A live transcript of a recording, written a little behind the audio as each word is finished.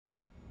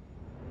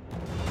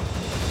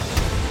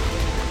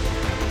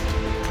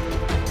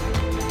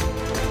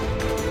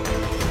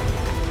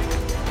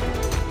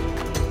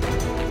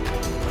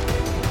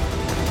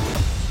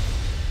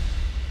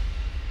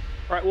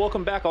right,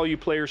 welcome back, all you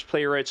players,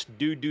 playerettes,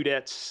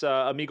 dudettes,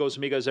 amigos,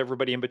 amigas,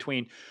 everybody in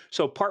between.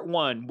 So, part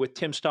one with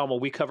Tim Stommel,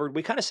 we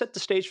kind of set the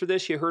stage for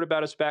this. You heard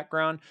about his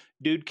background.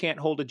 Dude can't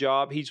hold a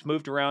job. He's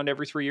moved around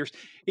every 3 years.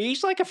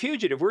 He's like a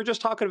fugitive. We're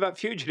just talking about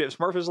fugitives.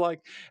 Murph is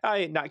like,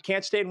 I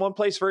can't stay in one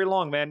place very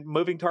long, man.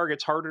 Moving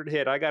targets harder to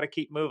hit. I got to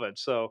keep moving.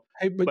 So,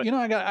 Hey, but but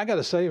I got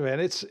to say, man,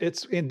 it's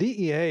in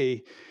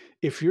DEA.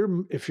 If you're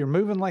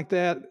moving like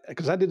that,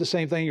 because I did the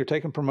same thing. You're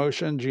taking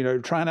promotions,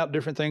 trying out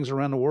different things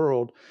around the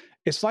world.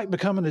 It's like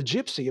becoming a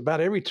gypsy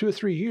about every 2 or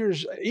 3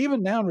 years.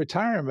 Even now in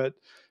retirement,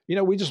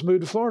 we just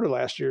moved to Florida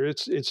last year.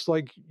 It's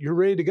like you're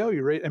ready to go.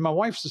 You're ready, and my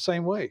wife's the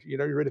same way.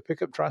 You're ready to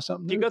pick up, try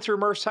something you new. go through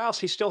Murph's house,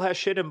 he still has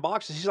shit in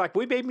boxes. He's like,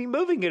 we may be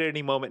moving at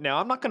any moment now.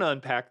 I'm not going to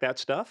unpack that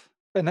stuff.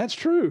 And that's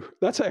true.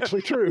 That's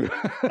actually true.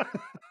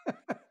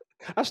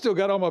 I still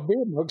got all my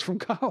beer mugs from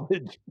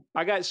college.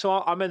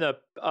 I'm in the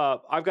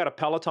I've got a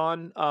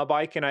Peloton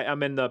bike, and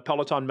I'm in the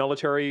Peloton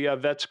military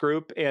vets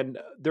group. And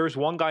there's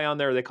one guy on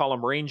there, they call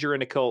him Ranger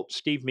in a Cult,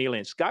 Steve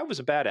Melians. Guy was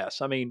a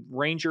badass. I mean,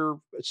 Ranger,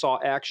 saw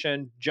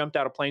action, jumped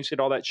out of planes,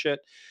 did all that shit.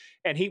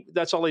 And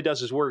that's all he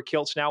does is wear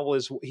kilts now.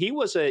 He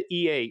was a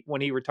EA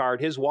when he retired.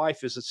 His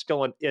wife is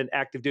still in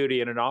active duty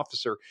and an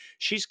officer.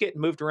 She's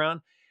getting moved around.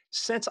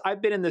 Since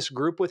I've been in this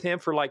group with him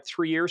for like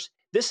 3 years,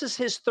 this is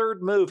his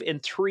third move in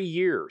 3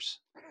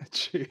 years.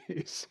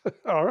 Jeez.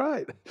 All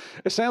right.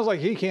 It sounds like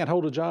he can't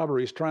hold a job or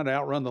he's trying to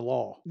outrun the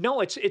law.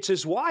 No, it's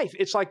his wife.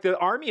 It's like the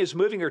army is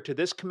moving her to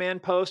this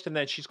command post, and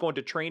then she's going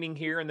to training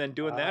here and then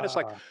doing that. It's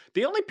like Ah,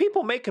 the only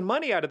people making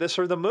money out of this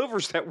are the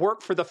movers that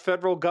work for the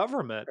federal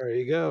government. there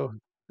you go.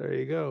 There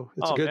you go.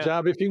 It's a Oh good man,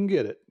 job if you can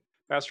get it.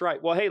 that's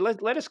right. Well, hey,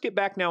 let us get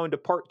back now into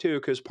part two,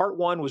 because part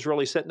one was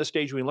really setting the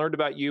stage. We learned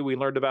about you. We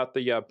learned about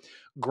the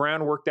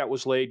groundwork that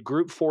was laid.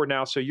 Group four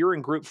now. So you're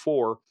in group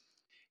four.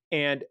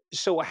 And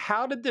so,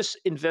 how did this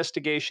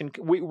investigation?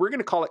 We're going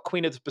to call it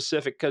Queen of the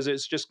Pacific because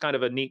it's just kind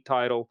of a neat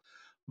title.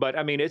 But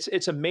I mean,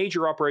 it's a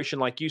major operation,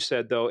 like you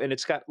said, though, and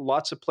it's got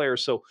lots of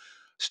players. So,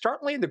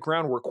 start laying the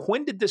groundwork.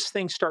 When did this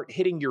thing start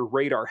hitting your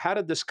radar? How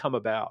did this come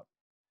about?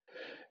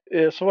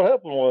 Yeah, so what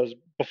happened was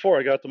before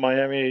I got to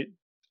Miami, a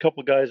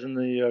couple guys in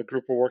the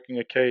group were working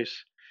a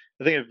case.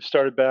 I think it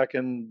started back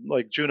in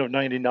like June of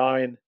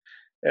 '99,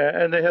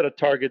 and they had a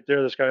target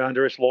there. This guy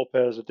Andres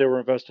Lopez that they were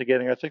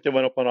investigating. I think they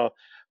went up on a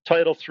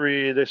Title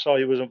III. They saw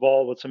he was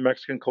involved with some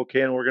Mexican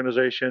cocaine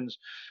organizations,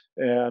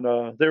 and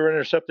they were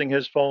intercepting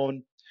his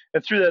phone.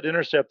 And through that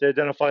intercept, they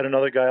identified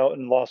another guy out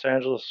in Los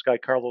Angeles, this guy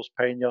Carlos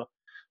Pena.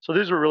 So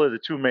these were really the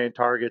two main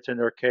targets in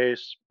their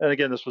case. And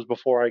again, this was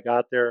before I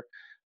got there.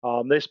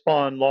 They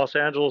spun Los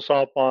Angeles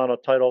up on a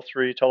Title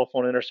III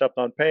telephone intercept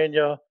on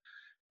Pena.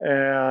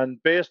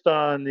 And based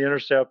on the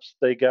intercepts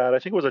they got, I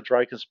think it was a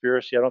dry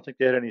conspiracy. I don't think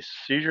they had any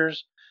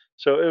seizures.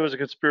 So it was a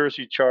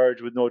conspiracy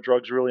charge with no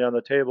drugs really on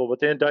the table. But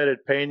they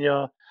indicted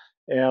Pena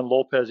and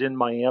Lopez in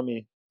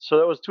Miami. So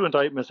that was two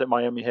indictments that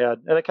Miami had.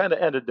 And it kind of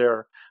ended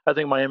there. I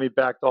think Miami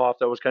backed off.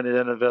 That was kind of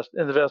the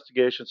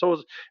investigation. So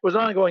it was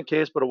an ongoing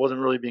case, but it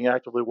wasn't really being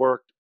actively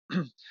worked.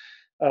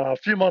 A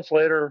few months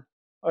later,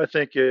 I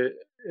think it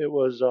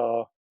was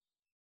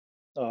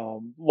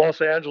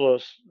Los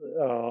Angeles,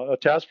 a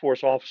task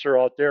force officer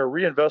out there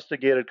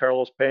reinvestigated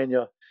Carlos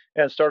Pena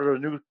and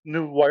started a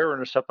new wire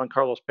intercept on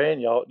Carlos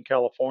Pena out in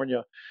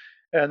California.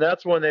 And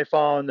that's when they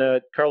found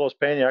that Carlos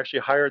Pena actually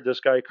hired this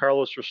guy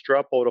Carlos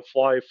Restrepo to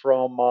fly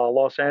from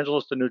Los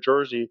Angeles to New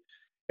Jersey,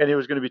 and he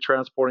was going to be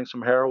transporting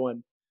some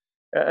heroin.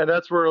 And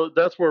that's where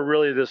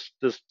really this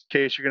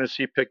case you're going to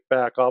see picked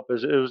back up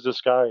is it was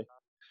this guy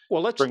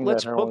Well, let's bringing that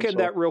let's heroin. bookend So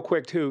that real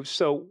quick too.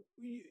 So,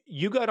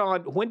 you got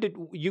on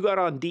you got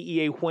on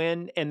DEA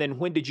when, and then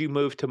when did you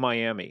move to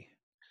Miami?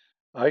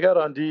 I got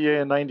on DEA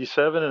in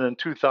 '97, and in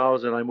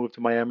 2000 I moved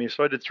to Miami.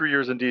 So I did 3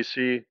 years in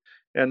DC,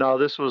 and now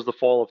this was the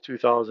fall of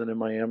 2000 in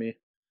Miami.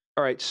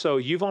 All right, so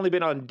you've only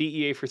been on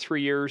DEA for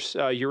 3 years.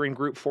 You're in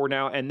Group Four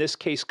now, and this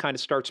case kind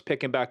of starts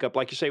picking back up.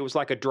 Like you say, it was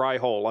like a dry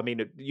hole. I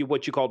mean,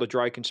 what you called a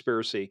dry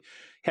conspiracy.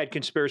 Had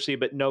conspiracy,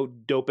 but no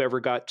dope ever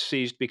got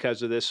seized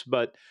because of this.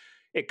 But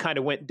it kind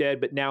of went dead.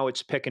 But now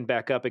it's picking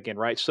back up again,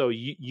 right? So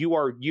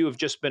you have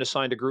just been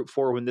assigned to Group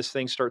Four when this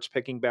thing starts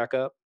picking back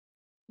up.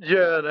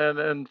 Yeah,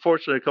 and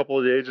fortunately, a couple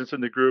of the agents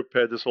in the group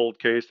had this old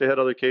case. They had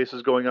other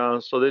cases going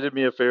on, so they did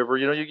me a favor.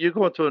 You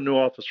go into a new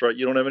office, right?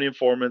 You don't have any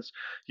informants,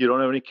 you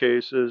don't have any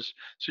cases,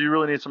 so you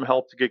really need some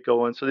help to get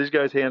going. So these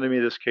guys handed me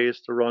this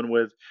case to run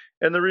with,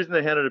 and the reason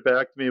they handed it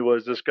back to me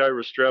was this guy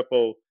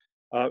Restrepo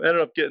ended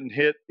up getting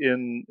hit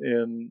in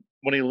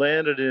when he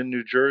landed in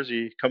New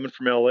Jersey, coming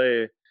from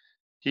L.A.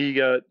 He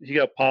got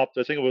popped.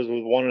 I think it was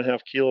with 1.5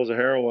 kilos of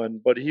heroin,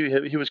 but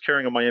he was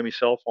carrying a Miami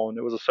cell phone.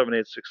 It was a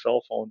 786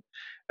 cell phone,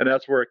 and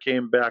that's where it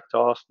came back to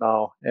us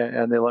now.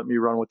 And they let me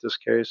run with this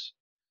case,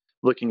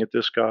 looking at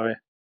this guy.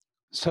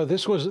 So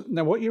this was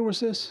now what year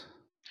was this?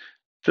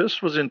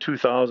 This was in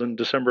 2000,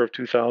 December of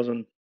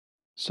 2000.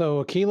 So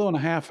a kilo and a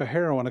half of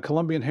heroin, a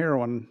Colombian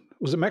heroin.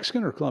 Was it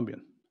Mexican or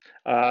Colombian?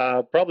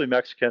 Probably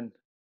Mexican.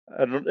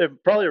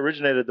 It probably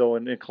originated though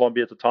in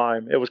Colombia at the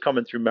time. It was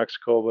coming through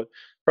Mexico, but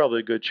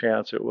probably a good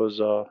chance it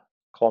was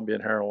Colombian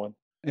heroin.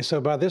 And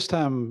so by this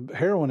time,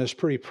 heroin is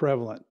pretty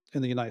prevalent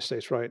in the United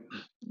States, right?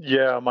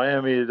 Yeah,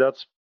 Miami,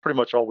 that's pretty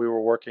much all we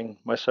were working.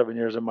 My 7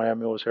 years in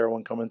Miami was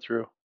heroin coming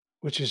through.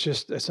 Which is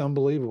just it's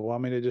unbelievable. I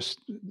mean,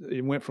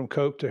 it went from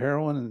coke to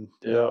heroin, and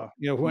Yeah,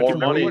 went more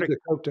from What weed money. a to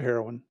coke to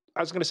heroin. I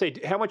was gonna say,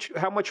 how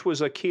much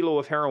was a kilo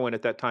of heroin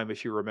at that time,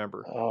 if you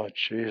remember? Oh,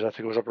 geez, I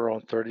think it was up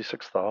around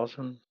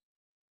 36,000.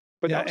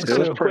 But Yeah, that was and It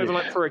kind of was so pretty.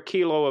 equivalent for a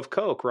kilo of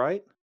coke,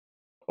 right?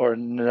 Or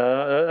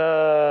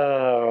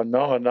no,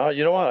 no, no.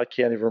 You know what? I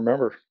can't even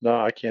remember. No,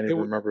 I can't it even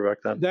would remember back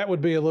then. that would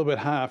be a little bit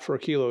high for a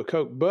kilo of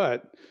coke.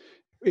 But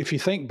if you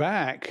think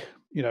back,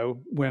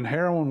 when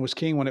heroin was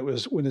king, when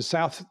the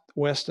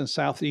Southwest and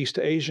Southeast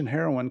Asian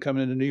heroin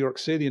coming into New York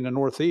City and the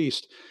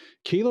Northeast,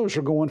 kilos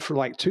are going for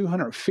like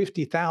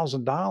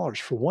 $250,000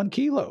 for 1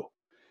 kilo.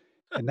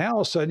 And now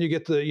all of a sudden you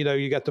got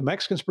the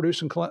Mexicans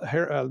producing,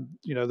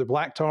 the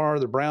black tar,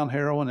 the brown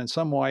heroin, and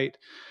some white.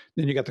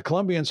 Then you got the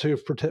Colombians who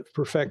have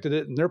perfected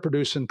it, and they're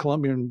producing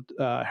Colombian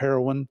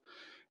heroin,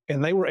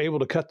 and they were able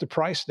to cut the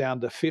price down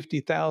to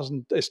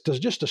 50,000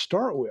 just to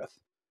start with.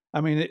 I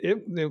mean,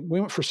 we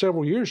went for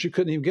several years. You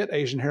couldn't even get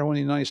Asian heroin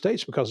in the United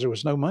States because there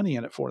was no money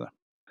in it for them.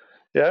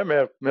 Yeah, I may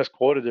have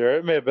misquoted there.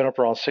 It may have been up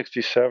around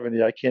 60,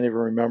 70. I can't even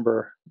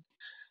remember.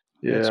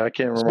 It's Yeah, I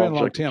can't it's remember been how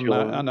a much long like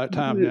a time, and I kilo. know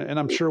time, and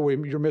I'm sure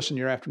you're missing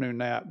your afternoon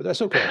nap, but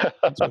that's okay.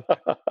 That's okay.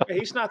 Hey,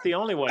 he's not the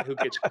only one who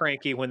gets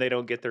cranky when they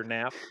don't get their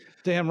nap.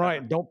 Damn Uh,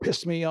 right. Don't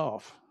piss me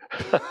off.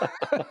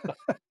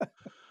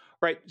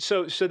 right.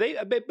 So they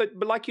but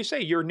like you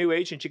say, you're a new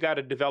agent, you got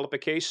to develop a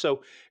case.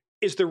 So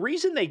is the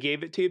reason they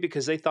gave it to you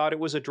because they thought it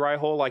was a dry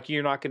hole, like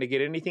you're not going to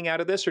get anything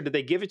out of this, or did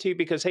they give it to you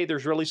because hey,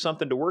 there's really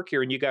something to work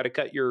here and you got to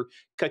cut your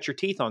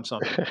teeth on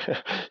something?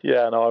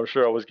 Yeah, no, I'm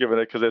sure I was giving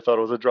it because they thought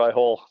it was a dry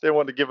hole. They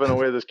wanted to give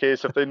away this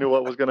case if they knew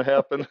what was going to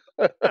happen.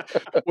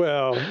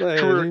 Well, hey,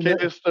 Career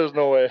case, there's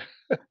no way.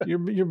 you're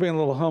being a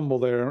little humble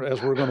there,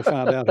 as we're going to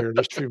find out here in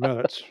just a few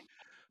minutes.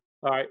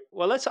 All right.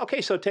 Well, let's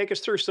okay. So take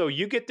us through. So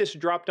you get this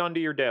dropped onto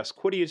your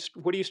desk. What do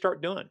you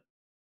start doing?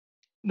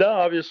 No,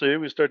 obviously,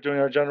 we start doing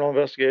our general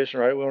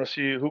investigation, right? We want to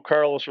see who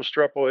Carlos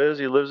Restrepo is.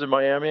 He lives in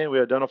Miami. We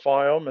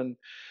identify him, and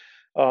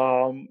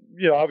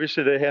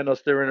obviously they hand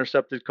us their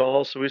intercepted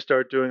calls, so we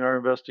start doing our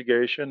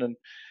investigation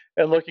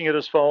and looking at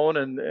his phone,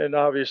 and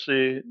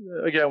obviously,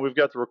 again, we've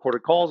got the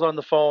recorded calls on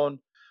the phone.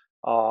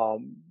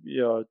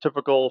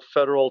 Typical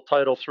federal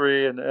Title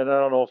III, and I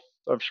don't know if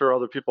I'm sure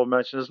other people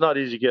mentioned it's not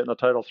easy getting a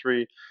Title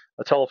III,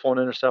 a telephone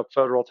intercept.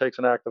 Federal takes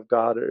an act of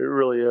God. It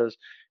really is.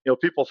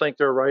 People think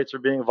their rights are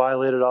being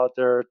violated out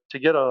there. To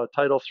get a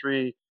Title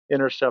III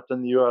intercept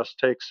in the U.S.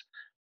 takes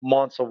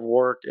months of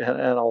work and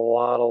a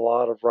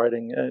lot of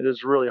writing. And it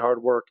is really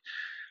hard work.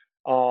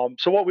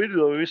 So what we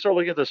do, we start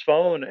looking at this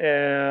phone,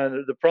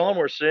 and the problem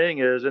we're seeing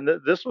is, and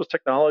this was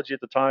technology at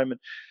the time,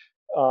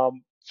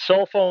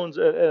 cell phones,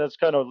 and it's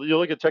kind of you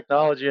look at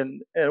technology,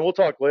 and we'll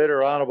talk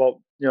later on about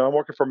I'm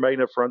working for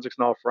Magnet Forensics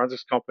now, a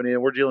forensics company,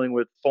 and we're dealing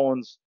with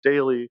phones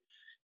daily.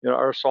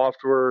 Our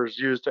software is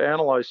used to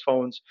analyze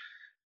phones,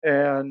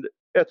 and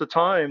at the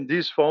time,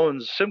 these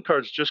phones, SIM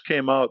cards just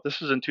came out.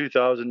 This is in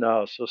 2000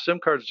 now, so SIM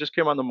cards just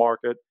came on the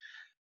market.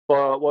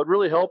 But what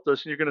really helped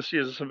us, and you're going to see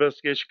as this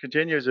investigation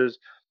continues, is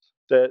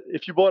that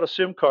if you bought a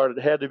SIM card,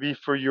 it had to be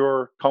for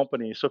your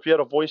company. So if you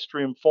had a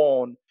VoiceStream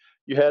phone,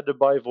 you had to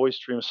buy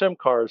VoiceStream SIM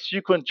cards. So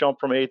you couldn't jump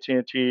from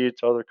AT&T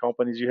to other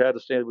companies. You had to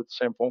stay with the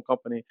same phone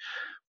company.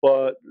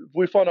 But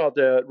we found out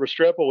that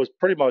Restrepo was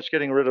pretty much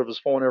getting rid of his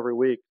phone every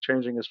week,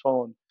 changing his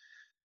phone.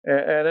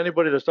 And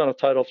anybody that's done a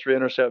Title III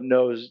intercept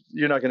knows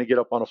you're not going to get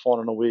up on a phone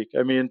in a week.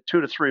 I mean,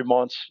 2 to 3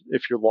 months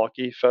if you're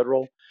lucky,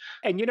 federal.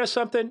 And you know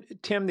something,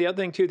 Tim, the other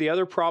thing too, the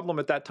other problem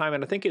at that time,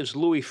 and I think it was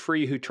Louis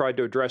Free who tried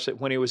to address it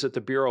when he was at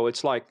the Bureau.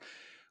 It's like,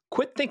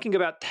 quit thinking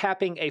about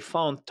tapping a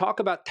phone. Talk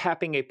about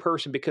tapping a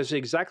person because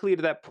exactly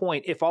to that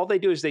point, if all they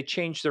do is they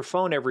change their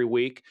phone every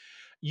week,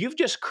 you've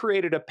just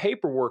created a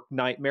paperwork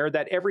nightmare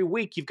that every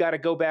week you've got to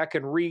go back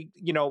and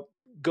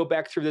go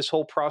back through this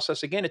whole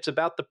process again. It's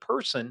about the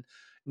person,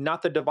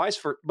 not the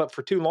device but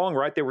for too long,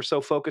 right? They were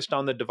so focused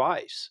on the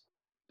device.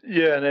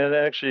 Yeah, and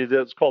actually,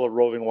 that's called a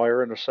roving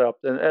wire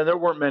intercept, and there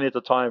weren't many at the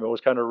time. It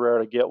was kind of rare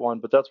to get one,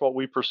 but that's what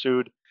we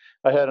pursued.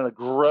 I had an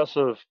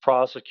aggressive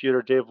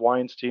prosecutor, Dave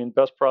Weinstein,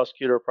 best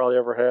prosecutor I probably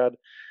ever had.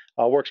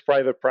 Works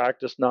private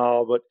practice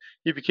now, but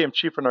he became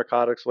chief of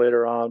narcotics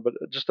later on. But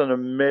just an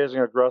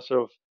amazing,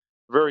 aggressive,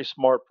 very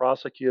smart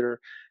prosecutor,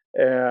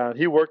 and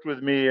he worked with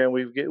me, and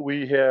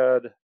we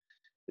had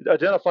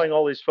identifying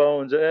all these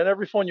phones, and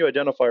every phone you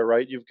identify,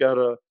 right, you've got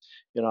to,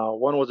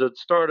 when was it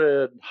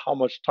started, how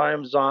much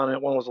time's on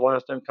it, when was the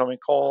last incoming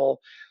call.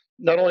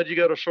 Not only do you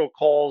got to show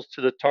calls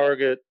to the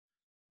target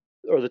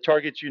or the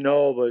targets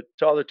but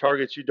to other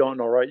targets you don't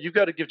know, right? You've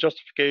got to give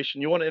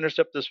justification. You want to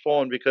intercept this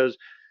phone because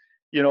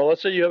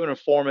let's say you have an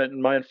informant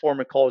and my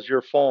informant calls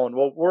your phone.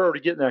 Well, we're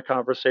already getting that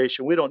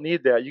conversation. We don't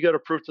need that. You got to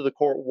prove to the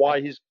court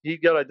why he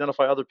got to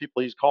identify other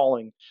people he's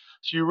calling.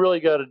 So you really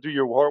got to do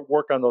your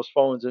work on those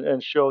phones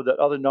and show that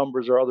other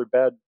numbers or other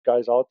bad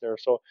guys out there.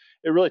 So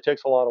it really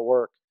takes a lot of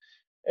work.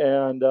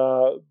 And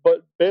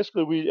but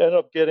basically, we ended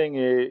up getting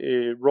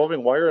a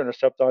roving wire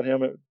intercept on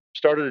him.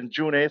 started in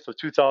June 8th of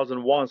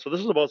 2001. So this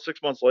is about 6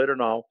 months later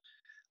now.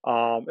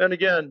 And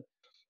again,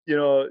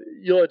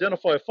 you'll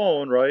identify a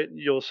phone, right?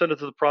 You'll send it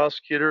to the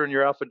prosecutor in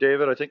your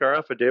affidavit. I think our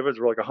affidavits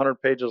were like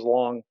 100 pages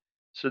long.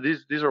 So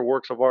these are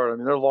works of art. I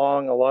mean, they're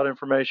long, a lot of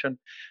information,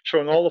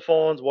 showing all the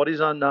phones, what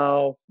he's on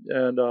now,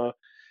 and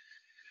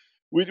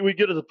we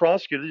get to the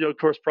prosecutor. Of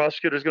course,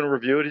 prosecutor's going to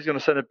review it. He's going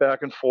to send it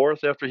back and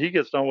forth. After he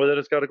gets done with it,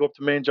 it's got to go up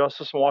to Main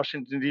Justice in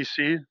Washington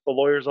D.C. The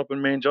lawyers up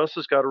in Main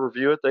Justice got to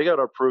review it. They got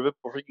to approve it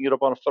before he can get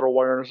up on a federal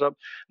wire intercept.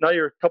 Now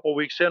you're a couple of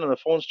weeks in, and the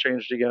phone's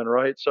changed again,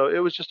 right? So it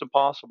was just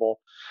impossible.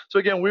 So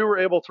again, we were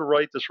able to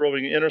write this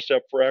roving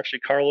intercept for actually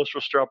Carlos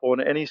Restrepo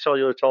and any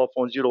cellular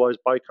telephones utilized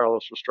by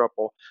Carlos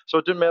Restrepo. So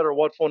it didn't matter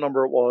what phone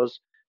number it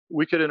was.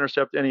 We could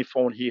intercept any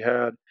phone he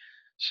had.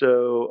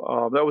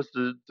 So that was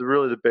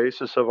really the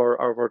basis of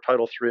our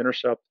Title III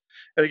intercept.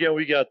 And again,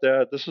 we got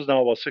that. This is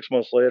now about 6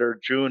 months later,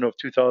 June of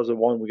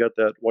 2001. We got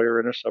that wire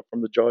intercept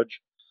from the judge.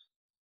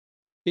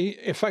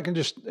 If I can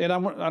just, and I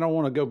don't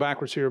want to go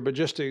backwards here, but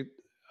just to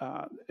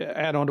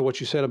add on to what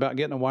you said about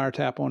getting a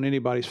wiretap on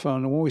anybody's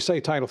phone. And when we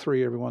say Title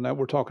III, everyone, that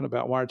we're talking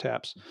about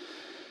wiretaps.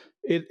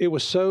 It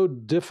was so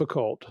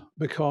difficult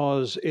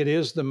because it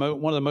is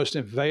one of the most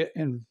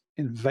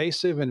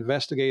invasive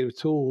investigative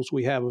tools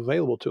we have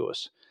available to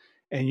us.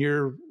 And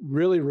you're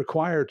really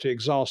required to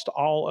exhaust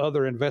all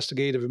other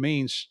investigative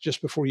means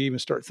just before you even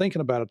start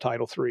thinking about a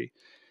Title III.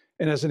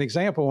 And as an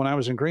example, when I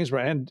was in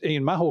Greensboro, and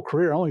in my whole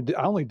career,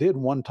 I only did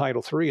one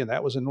Title III, and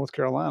that was in North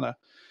Carolina.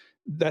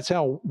 That's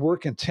how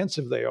work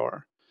intensive they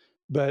are.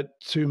 But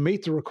to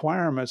meet the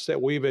requirements that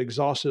we've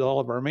exhausted all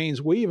of our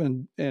means, we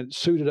even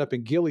suited up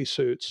in ghillie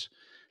suits,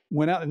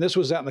 went out, and this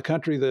was out in the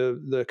country,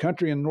 the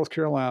country in North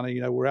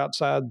Carolina. We're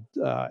outside,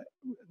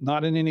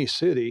 not in any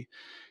city,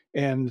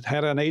 and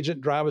had an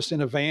agent drive us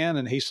in a van,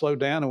 and he slowed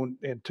down,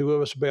 and two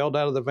of us bailed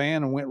out of the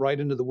van and went right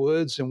into the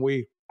woods, and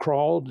we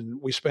crawled,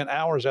 and we spent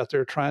hours out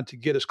there trying to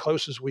get as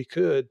close as we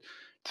could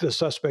to the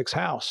suspect's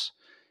house.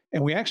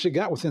 And we actually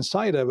got within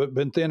sight of it,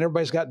 but then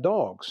everybody's got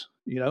dogs,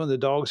 and the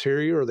dogs hear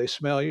you, or they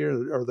smell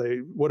you, or they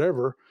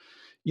whatever,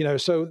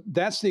 so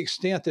that's the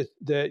extent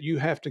that you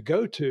have to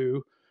go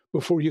to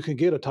before you can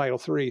get a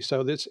Title III.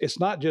 So it's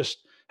not just,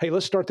 hey,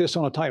 let's start this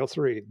on a Title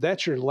III.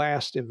 That's your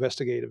last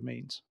investigative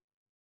means.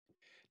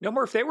 No,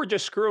 Murph, they were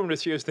just screwing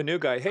with you as the new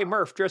guy. Hey,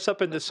 Murph, dress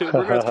up in the suit.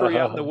 We're going to throw you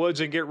out in the woods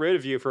and get rid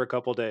of you for a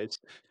couple days.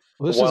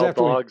 Well, The wild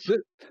dogs.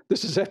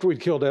 This is after we'd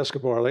killed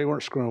Escobar. They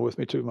weren't screwing with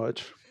me too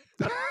much.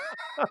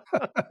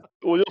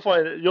 Well,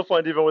 you'll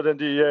find even within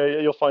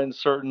DEA, you'll find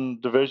certain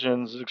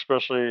divisions,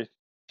 especially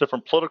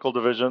different political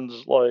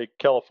divisions like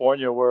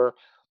California, where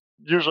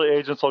usually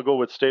agents will go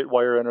with state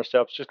wire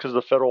intercepts just because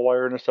the federal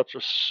wire intercepts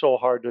are so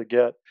hard to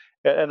get.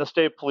 And the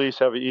state police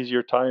have an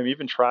easier time,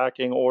 even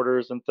tracking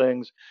orders and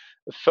things.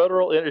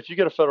 If you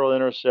get a federal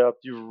intercept,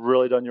 you've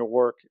really done your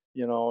work,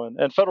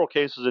 and federal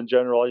cases in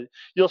general.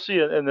 You'll see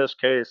it in this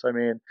case. I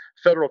mean,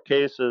 federal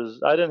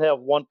cases, I didn't have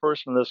one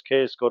person in this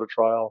case go to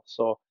trial.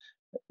 So,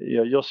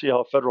 you'll see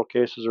how federal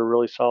cases are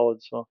really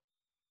solid. So.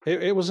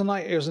 It was a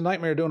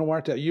nightmare doing a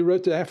wiretap. You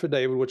wrote the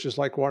affidavit, which is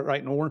like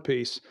writing a war and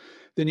peace.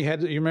 Then you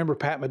remember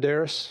Pat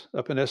Medeiros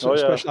up in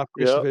Special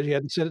Operations Division. You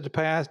had to send it to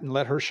Pat and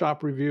let her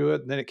shop review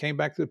it. And then it came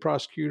back to the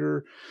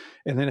prosecutor,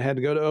 and then it had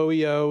to go to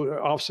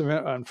OEO, Office of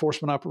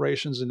Enforcement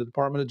Operations, and the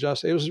Department of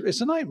Justice.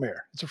 It's a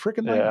nightmare. It's a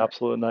freaking nightmare. Yeah,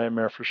 absolute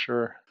nightmare for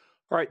sure.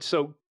 All right,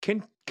 so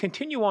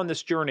continue on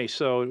this journey.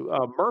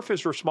 So Murph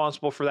is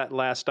responsible for that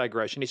last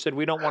digression. He said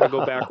we don't want to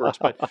go backwards,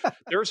 but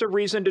there's a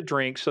reason to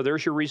drink. So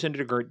there's your reason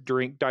to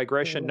drink.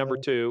 Digression number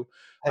 2.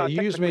 Hey,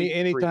 use me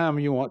anytime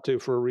you want to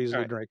for a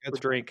reason to drink. That's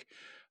drink.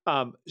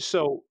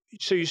 So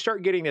you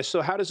start getting this.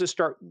 So how does this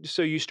start?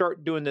 So you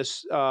start doing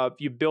this.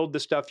 You build the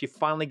stuff. You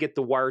finally get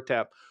the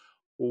wiretap.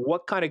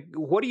 What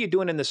are you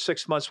doing in the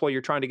 6 months while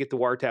you're trying to get the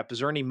wiretap? Is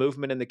there any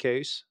movement in the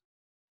case?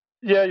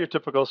 Yeah, your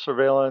typical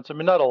surveillance. I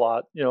mean, not a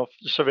lot.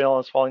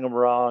 Surveillance, following him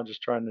around,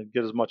 just trying to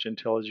get as much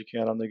intel as you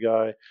can on the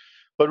guy.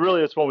 But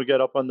really, it's when we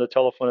get up on the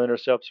telephone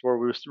intercepts where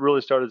we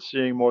really started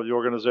seeing more of the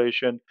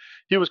organization.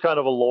 He was kind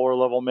of a lower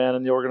level man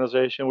in the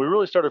organization. We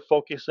really started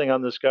focusing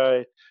on this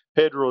guy,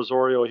 Pedro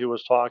Osorio, he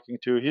was talking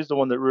to. He's the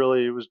one that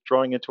really was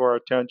drawing into our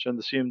attention,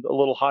 that seemed a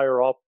little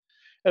higher up.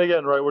 And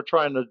again, right, we're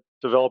trying to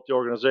develop the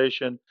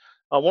organization.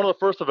 One of the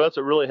first events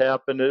that really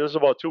happened, it was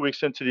about 2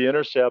 weeks into the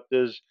intercept,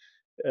 is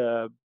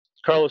uh,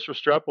 Carlos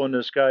Restrepo and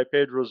this guy,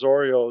 Pedro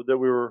Osorio, that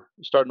we were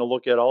starting to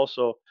look at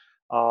also.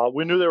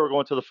 We knew they were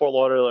going to the Fort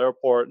Lauderdale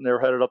airport, and they were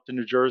headed up to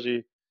New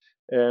Jersey.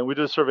 And we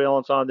did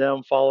surveillance on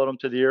them, followed them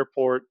to the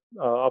airport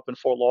up in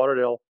Fort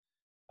Lauderdale,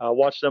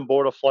 watched them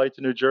board a flight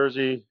to New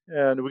Jersey,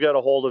 and we got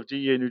a hold of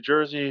DEA New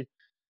Jersey.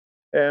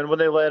 And when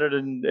they landed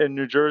in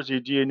New Jersey,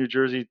 DEA New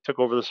Jersey took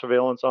over the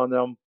surveillance on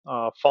them,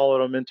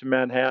 followed them into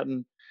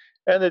Manhattan,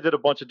 and they did a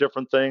bunch of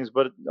different things.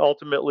 But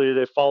ultimately,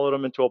 they followed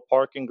them into a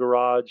parking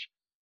garage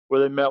where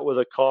they met with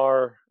a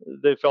car.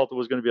 They felt it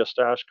was going to be a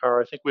stash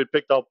car. I think we'd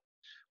picked up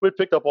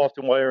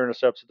often wire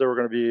intercepts that they were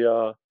going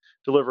to be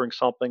delivering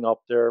something up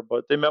there.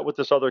 But they met with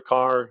this other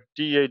car.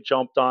 DEA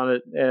jumped on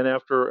it, and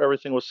after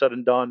everything was said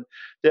and done,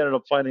 they ended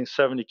up finding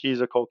 70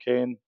 keys of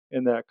cocaine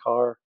in that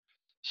car.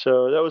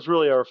 So that was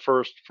really our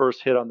first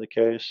hit on the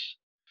case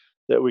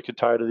that we could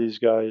tie to these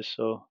guys.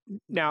 So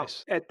Now,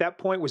 Nice. at that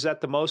point, was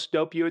that the most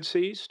dope you had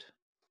seized?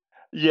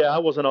 yeah, I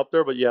wasn't up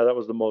there, but yeah, that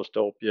was the most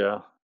dope. Yeah,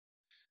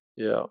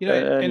 yeah, You know,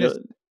 and and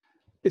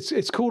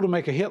it's cool to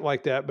make a hit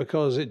like that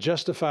because it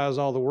justifies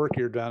all the work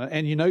you're doing,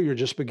 and you know you're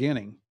just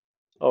beginning.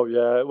 oh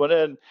yeah, when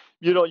and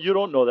you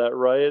don't know that,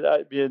 right?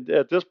 I mean,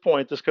 at this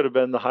point, this could have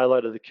been the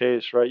highlight of the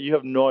case, right? You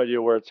have no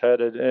idea where it's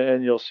headed,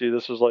 and you'll see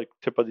this is like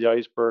tip of the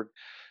iceberg.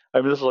 I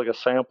mean, this is like a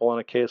sample on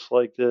a case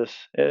like this,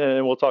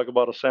 and we'll talk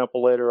about a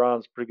sample later on.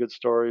 It's a pretty good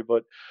story,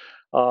 but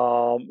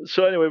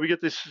so anyway, we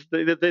get this.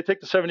 They take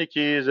the 70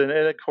 keys, and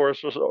of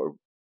course,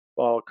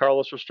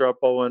 Carlos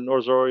Restrepo and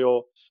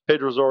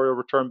Pedro Osorio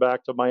returned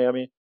back to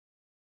Miami.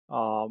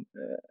 Um,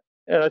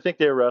 and I think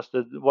they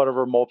arrested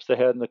whatever mopes they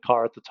had in the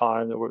car at the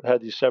time that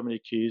had these 70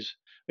 keys.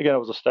 Again, it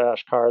was a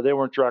stash car. They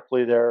weren't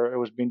directly there. It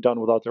was being done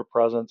without their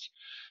presence.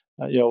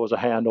 It was a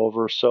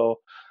handover. So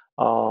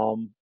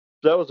um,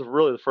 that was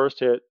really the first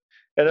hit.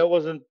 And it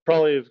wasn't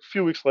probably a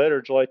few weeks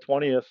later, July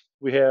 20th,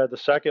 we had the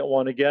second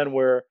one again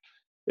where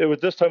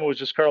this time it was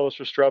just Carlos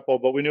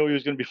Restrepo, but we knew he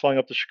was going to be flying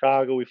up to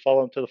Chicago. We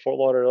followed him to the Fort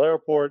Lauderdale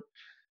airport.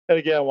 And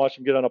again, watch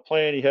him get on a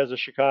plane. He has a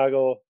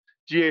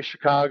DA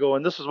Chicago,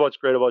 and this is what's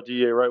great about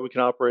DA, right? We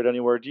can operate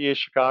anywhere. DA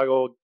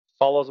Chicago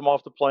follows him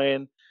off the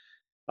plane.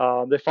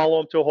 They follow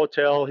him to a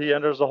hotel. He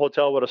enters the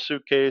hotel with a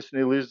suitcase, and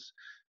he leaves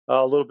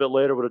a little bit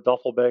later with a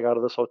duffel bag out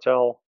of this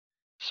hotel.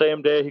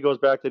 Same day, he goes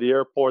back to the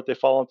airport. They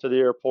follow him to the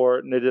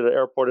airport, and they did an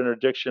airport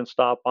interdiction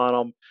stop on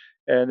him,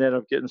 and they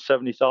ended up getting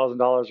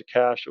 $70,000 of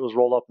cash. It was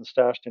rolled up and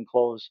stashed in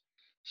clothes.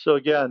 So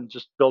again,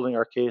 just building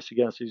our case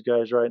against these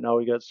guys right now.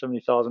 We got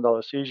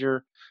 $70,000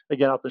 seizure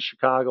again up in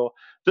Chicago.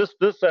 This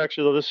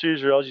actually though, this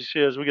seizure, as you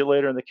see, as we get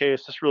later in the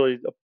case,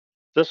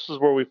 this is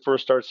where we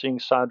first start seeing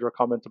Sandra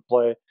come into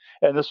play,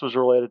 and this was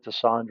related to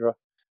Sandra,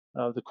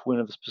 the Queen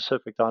of the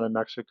Pacific down in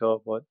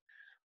Mexico. But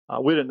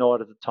we didn't know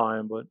it at the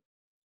time. But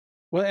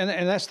Well,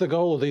 and that's the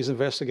goal of these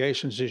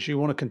investigations is you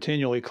want to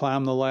continually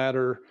climb the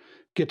ladder,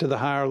 get to the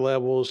higher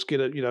levels, get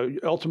it,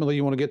 ultimately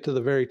you want to get to the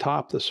very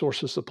top, the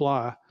source of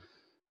supply.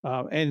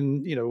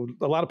 And,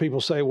 a lot of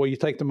people say, well, you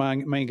take the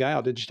main guy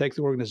out. Did you take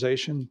the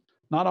organization?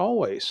 Not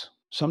always.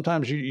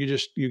 Sometimes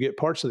you get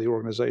parts of the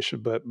organization,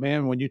 but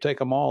man, when you take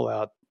them all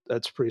out,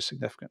 that's pretty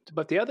significant.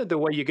 But the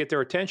way you get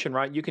their attention,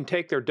 right? You can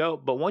take their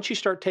dope, but once you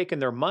start taking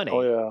their oh money,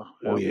 yeah,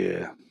 Oh yeah.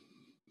 yeah.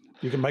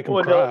 You can make them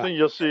Well, and the other cry. thing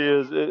you'll see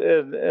is,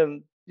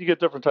 and you get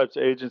different types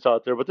of agents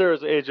out there, but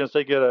there's agents,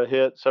 they get a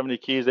hit, 70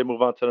 keys, they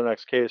move on to the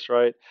next case,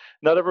 right?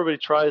 Not everybody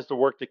tries to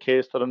work the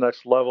case to the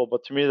next level,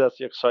 but to me, that's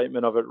the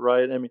excitement of it,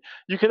 right? I mean,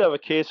 you could have a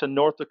case in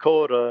North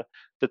Dakota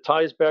that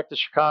ties back to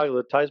Chicago,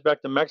 that ties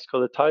back to Mexico,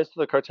 that ties to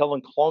the cartel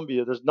in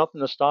Colombia. There's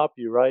nothing to stop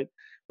you, right?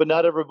 But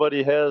not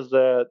everybody has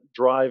that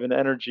drive and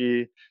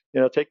energy.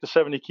 Take the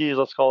 70 keys,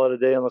 let's call it a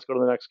day, and let's go to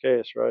the next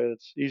case, right?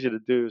 It's easy to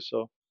do.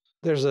 So,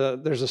 There's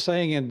a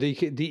saying in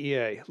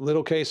DEA: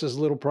 little cases,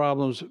 little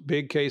problems;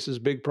 big cases,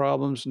 big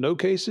problems; no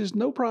cases,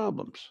 no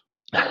problems.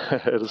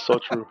 it is so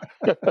true.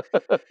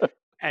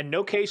 and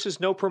no cases,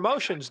 no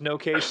promotions, no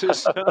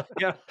cases.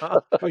 Yeah.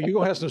 Oh, you're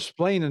gonna have some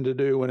explaining to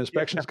do when Yeah.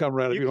 inspections come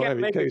around if You you don't can't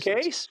have any make a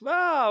cases. case?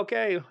 Oh,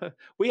 okay.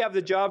 We have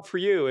the job for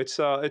you. It's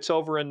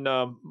over in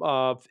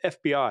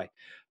FBI.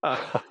 Uh,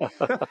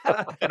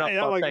 enough.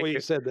 I like the Thank way you you.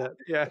 said that.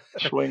 Yeah.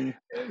 Swing.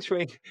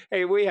 Swing.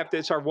 Hey, we have to.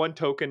 It's our one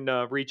token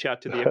reach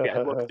out to the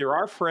FBI. Look, they're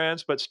our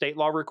friends, but state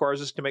law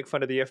requires us to make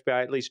fun of the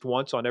FBI at least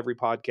once on every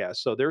podcast.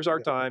 So there's our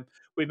Yeah. time.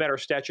 We've met our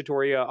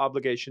statutory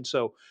obligation.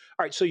 So, all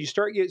right. So you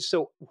start.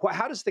 So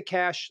how does the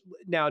cash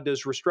now?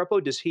 Does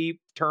Restrepo? Does he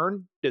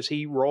turn? Does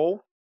he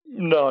roll?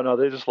 No, no,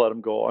 they just let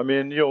him go. I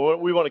mean,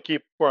 we want to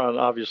keep. We're on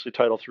obviously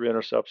Title III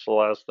intercepts the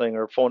last thing,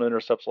 or phone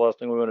intercepts the last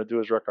thing we want to do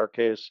is wreck our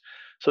case.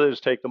 So they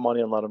just take the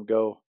money and let him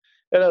go,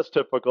 and that's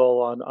typical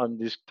on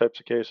these types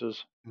of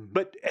cases.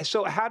 But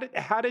so how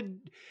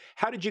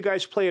did you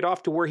guys play it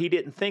off to where he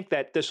didn't think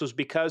that this was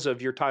because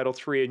of your Title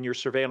III and your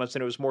surveillance,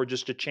 and it was more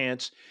just a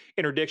chance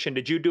interdiction?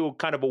 Did you do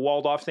kind of a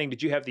walled off thing?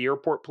 Did you have the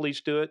airport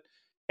police do it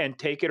and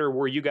take it, or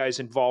were you guys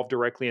involved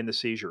directly in the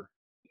seizure?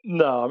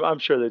 No, I'm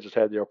sure they just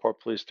had the airport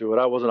police do it.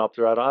 I wasn't up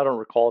there. I don't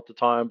recall at the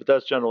time, but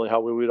that's generally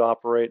how we would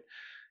operate.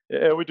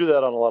 And we do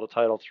that on a lot of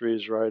Title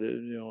IIIs, right?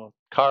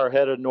 Car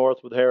headed north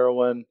with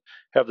heroin,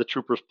 have the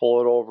troopers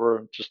pull it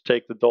over, just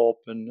take the dope,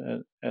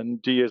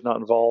 and DA is not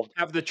involved.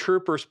 Have the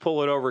troopers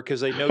pull it over because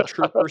they know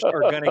troopers are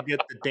going to get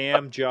the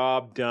damn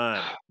job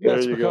done. There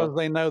That's you go. because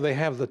they know they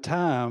have the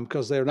time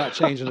because they're not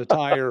changing the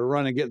tire or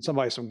running getting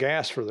somebody some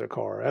gas for their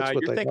car. That's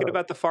what You're they thinking know.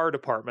 about the fire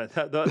department.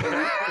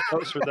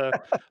 Those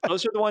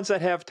are the ones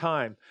that have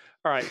time.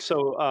 All right.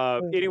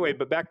 So anyway,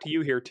 but back to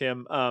you here,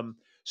 Tim.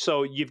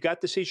 So you've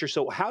got the seizure.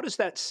 So how does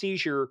that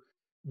seizure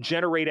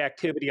generate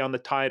activity on the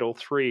Title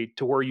III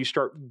to where you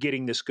start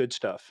getting this good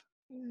stuff?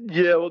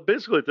 Yeah, well,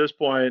 basically at this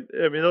point,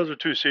 I mean, those are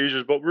two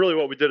seizures, but really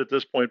what we did at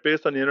this point,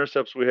 based on the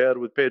intercepts we had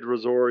with Pedro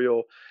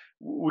Rosario,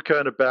 we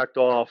kind of backed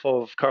off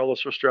of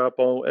Carlos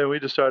Restrepo, and we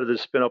decided to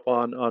spin up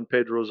on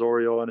Pedro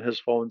Osorio and his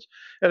phones.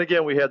 And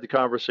again, we had the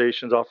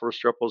conversations off of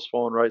Restrepo's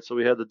phone, right? So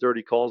we had the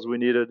dirty calls we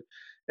needed,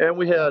 and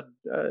we had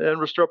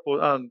and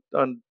Restrepo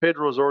on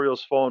Pedro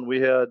Osorio's phone, we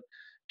had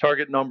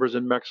target numbers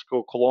in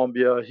Mexico,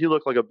 Colombia. He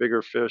looked like a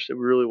bigger fish that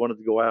we really wanted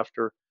to go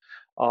after.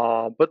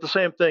 But the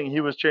same thing,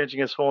 he was changing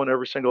his phone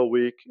every single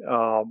week.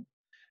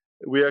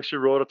 We actually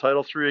wrote a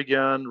Title III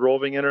again,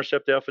 roving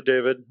intercept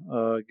affidavit.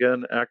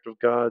 Again, act of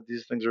God.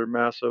 These things are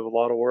massive, a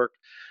lot of work.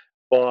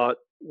 But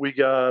we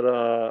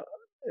got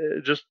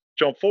just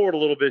jump forward a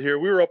little bit here.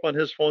 We were up on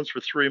his phones for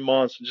 3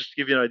 months, and just to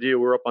give you an idea,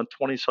 we were up on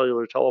 20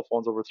 cellular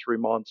telephones over 3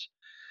 months.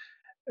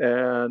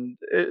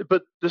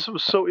 But this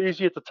was so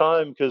easy at the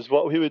time because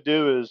what he would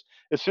do is,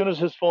 as soon as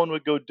his phone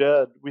would go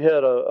dead, we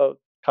had a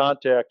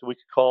contact we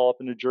could call up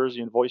in New Jersey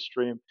and voice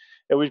stream,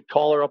 and we'd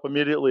call her up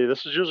immediately.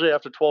 This is usually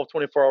after 12,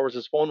 24 hours,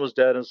 his phone was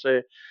dead, and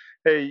say,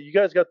 "Hey, you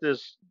guys got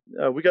this?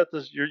 We got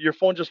this. Your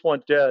phone just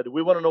went dead.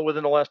 We want to know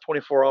within the last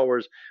 24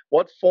 hours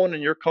what phone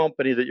in your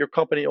company that your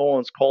company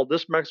owns called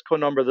this Mexico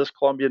number, this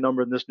Colombia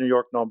number, and this New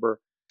York number."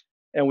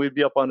 And we'd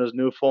be up on his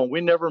new phone.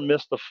 We never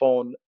missed the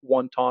phone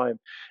one time.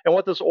 And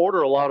what this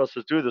order allowed us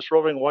to do, this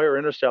roving wire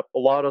intercept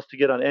allowed us to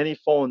get on any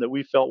phone that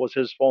we felt was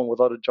his phone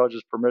without a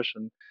judge's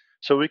permission.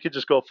 So we could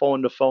just go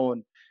phone to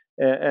phone.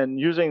 And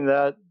using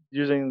that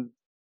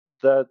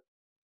that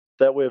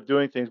way of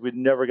doing things, we'd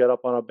never get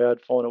up on a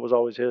bad phone. It was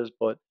always his.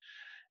 But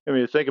I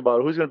mean, think about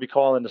it. Who's going to be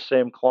calling the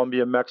same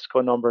Colombia,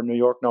 Mexico number, New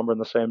York number in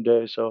the same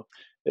day? So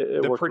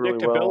it The worked really well.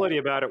 predictability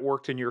about it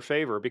worked in your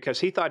favor because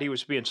he thought he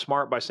was being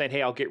smart by saying,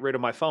 "Hey, I'll get rid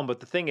of my phone."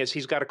 But the thing is,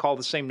 he's got to call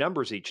the same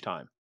numbers each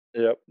time.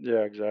 Yep.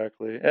 Yeah,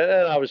 exactly.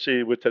 And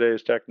obviously, with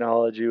today's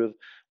technology, with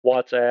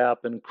WhatsApp,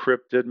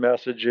 encrypted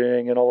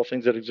messaging, and all the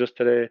things that exist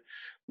today,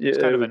 It's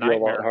it kind of a would be a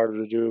lot nightmare. harder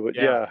to do. But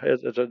Yeah. yeah,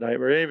 it's a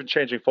nightmare. And even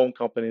changing phone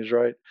companies,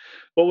 right?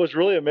 What was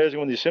really amazing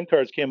when these SIM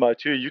cards came out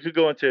too, you could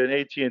go into an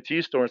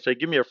AT&T store and say,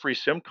 "Give me a free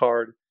SIM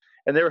card,"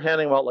 and they were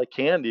handing them out like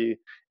candy.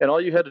 And all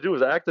you had to do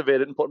was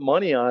activate it and put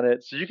money on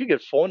it, so you could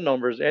get phone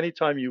numbers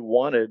anytime you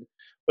wanted.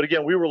 But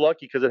again, we were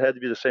lucky because it had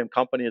to be the same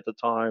company at the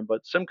time.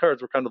 But SIM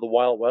cards were kind of the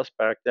Wild West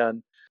back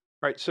then.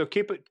 Right. So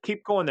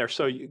keep going there.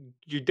 So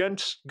you done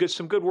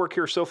some good work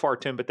here so far,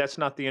 Tim, but that's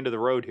not the end of the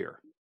road here.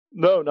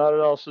 No, not at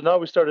all. So now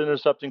we start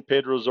intercepting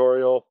Pedro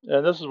Osorio,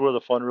 and this is where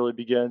the fun really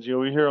begins. You know,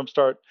 we hear him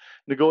start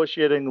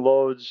negotiating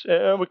loads,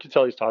 and we can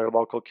tell he's talking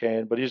about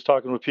cocaine, but he's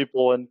talking with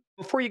people, and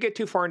Before you get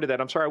too far into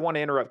that, I'm sorry, I want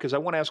to interrupt because I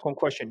want to ask one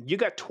question. You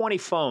got 20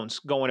 phones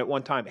going at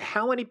one time.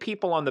 How many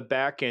people on the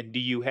back end do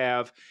you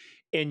have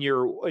in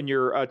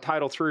your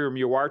Title III or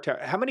your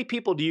wiretap? How many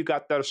people do you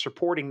got that are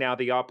supporting now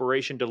the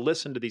operation to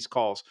listen to these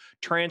calls,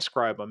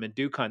 transcribe them, and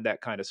do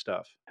that kind of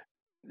stuff?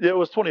 yeah, it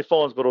was 20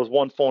 phones, but it was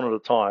one phone at a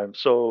time.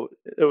 So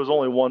it was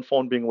only one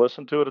phone being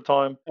listened to at a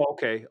time.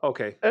 Okay,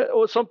 okay.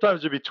 Well,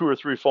 sometimes it'd be two or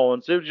three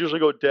phones. They would usually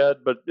go dead,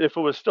 but if it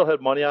was still had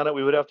money on it,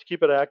 we would have to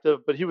keep it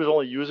active. But he was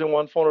only using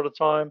one phone at a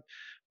time.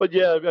 But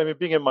yeah, I mean,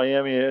 being in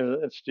Miami,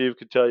 and Steve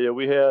could tell you,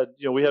 we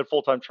had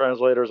full time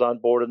translators on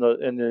board in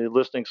the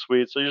listening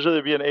suite. So usually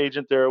there'd be an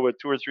agent there with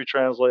two or three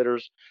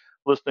translators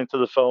listening to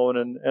the phone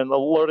and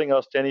alerting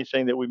us to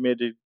anything that we made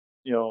to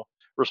you know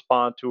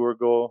respond to or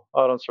go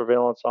out on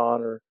surveillance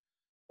on or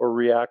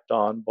react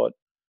on. But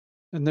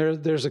And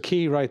there's a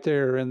key right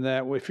there in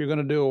that if you're going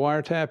to do a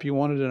wiretap, you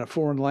want it in a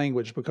foreign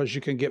language because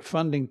you can get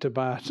funding to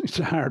buy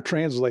to hire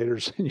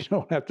translators, and you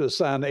don't have to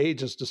assign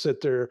agents to sit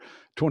there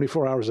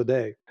 24 hours a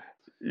day.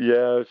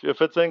 yeah,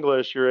 if it's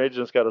English, your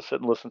agent's got to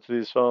sit and listen to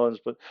these phones.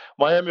 But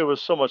Miami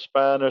was so much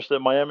Spanish that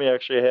Miami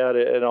actually had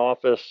an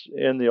office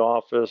in the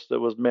office that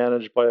was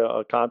managed by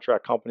a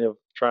contract company of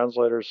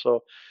translators.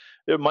 So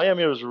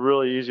Miami was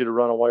really easy to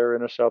run a wire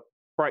intercept.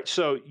 Right.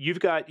 So you've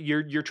got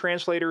your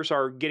translators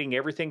are getting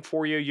everything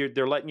for you.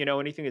 They're letting you know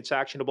anything that's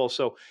actionable.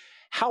 So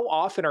how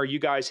often are you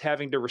guys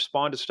having to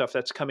respond to stuff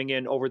that's coming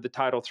in over the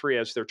Title III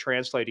as they're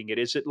translating it?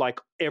 Is it like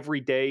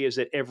every day? Is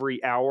it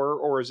every hour?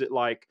 Or is it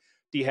like,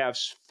 do you have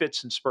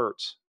fits and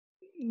spurts?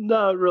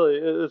 No, really,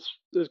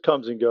 it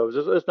comes and goes.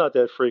 It's not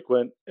that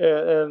frequent.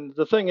 And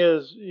the thing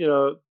is,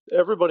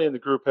 everybody in the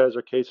group has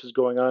their cases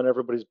going on.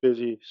 Everybody's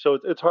busy, so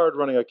it's hard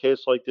running a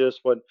case like this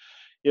when,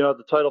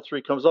 the Title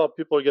III comes up.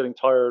 People are getting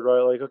tired,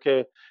 right? Like,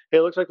 okay, hey,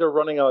 it looks like they're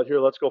running out here.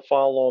 Let's go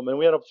follow them. And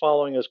we end up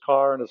following his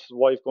car and his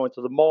wife going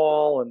to the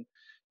mall, and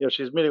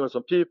she's meeting with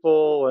some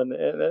people, and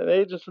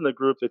agents in the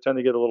group, they tend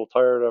to get a little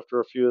tired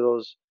after a few of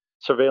those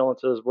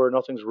surveillances where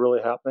nothing's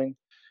really happening.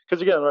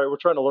 Because again, right, we're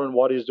trying to learn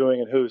what he's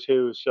doing and who's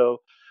who. So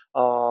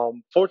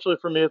fortunately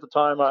for me at the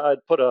time,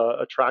 I'd put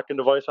a tracking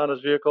device on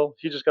his vehicle.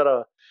 He just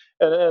got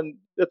and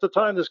at the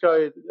time, this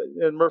guy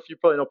in Murphy, you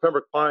probably know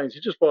Pembroke Pines.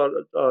 He just bought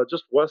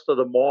just west of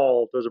the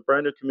mall. There's a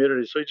brand new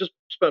community, so he just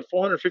spent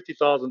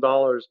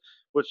 $450,000,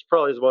 which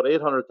probably is about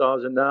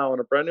 800,000 now, on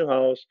a brand new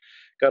house.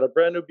 Got a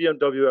brand new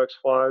BMW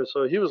X5,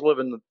 so he was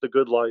living the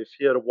good life.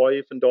 He had a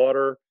wife and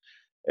daughter,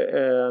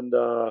 and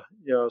so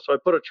I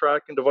put a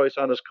tracking device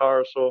on his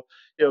car. So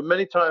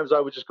many times I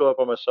would just go up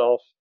by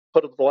myself.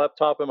 put up the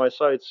laptop in my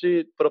side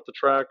seat, put up the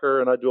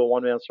tracker, and I'd do a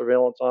one-man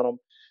surveillance on him,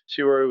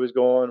 see where he was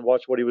going,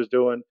 watch what he was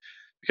doing.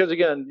 Because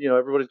again,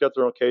 everybody's got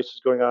their own cases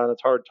going on.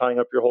 It's hard tying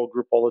up your whole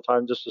group all the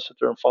time just to sit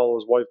there and follow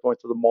his wife going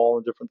to the mall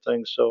and different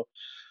things. So,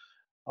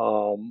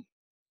 um,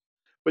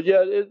 but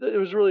yeah, it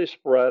was really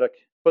sporadic.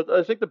 But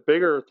I think the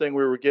bigger thing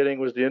we were getting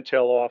was the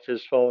intel off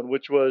his phone,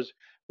 which was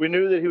we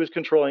knew that he was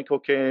controlling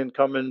cocaine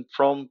coming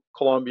from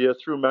Colombia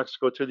through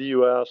Mexico to the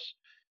U.S.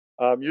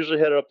 Usually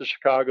headed up to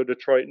Chicago,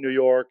 Detroit, New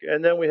York,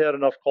 and then we had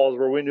enough calls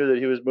where we knew that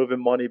he was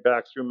moving money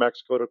back through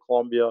Mexico to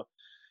Colombia.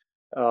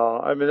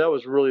 I mean, that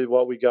was really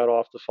what we got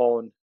off the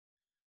phone.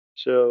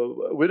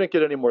 So we didn't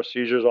get any more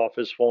seizures off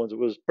his phones. It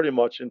was pretty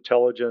much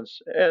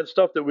intelligence and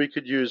stuff that we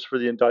could use for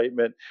the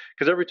indictment.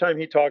 Because every time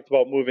he talked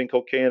about moving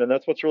cocaine, and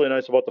that's what's really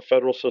nice about the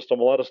federal system.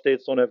 A lot of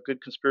states don't have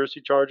good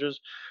conspiracy charges,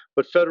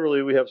 but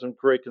federally we have some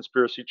great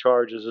conspiracy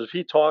charges. If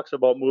he talks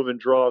about moving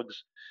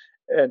drugs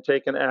and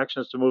taking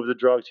actions to move the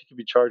drugs, he could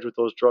be charged with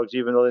those drugs,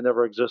 even though they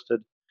never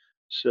existed.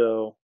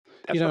 So,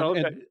 That's what I looked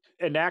at. and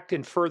An act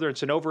in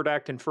furtherance, an overt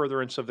act in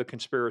furtherance of the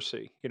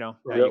conspiracy. Now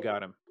right. you yep,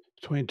 got him.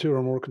 Between two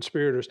or more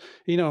conspirators.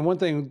 And one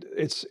thing,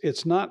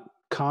 it's not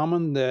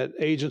common that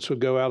agents would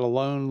go out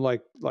alone,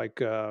 like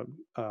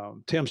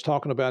Tim's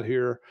talking about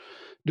here,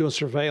 doing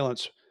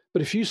surveillance.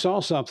 But if you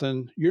saw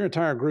something, your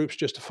entire group's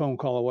just a phone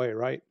call away,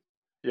 right?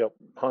 yep,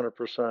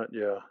 100%.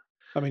 Yeah.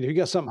 I mean, if you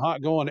got something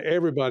hot going,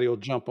 everybody will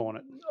jump on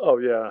it. Oh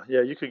yeah,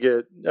 yeah. You could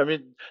get. I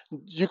mean,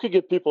 you could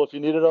get people if you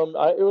needed them.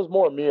 It was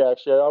more me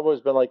actually. I've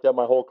always been like that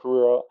my whole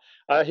career.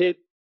 I hate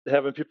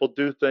having people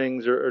do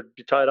things or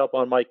be tied up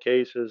on my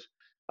cases.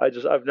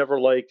 I've never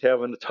liked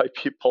having to tie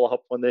people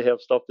up when they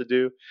have stuff to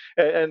do.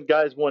 And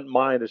guys wouldn't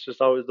mind. It's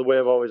just always the way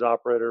I've always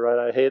operated,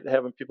 right? I hate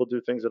having people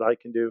do things that I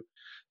can do.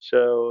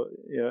 So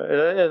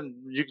and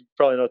you could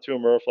probably know too,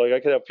 Murph. Like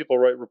I could have people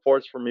write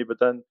reports for me, but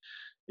then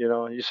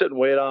you sit and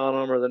wait on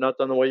them, or they're not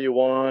done the way you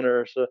want,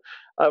 or so.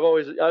 I've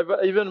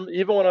even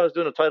when I was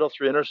doing a Title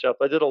III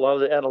intercept, I did a lot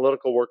of the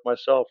analytical work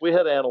myself. We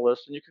had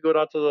analysts, and you could go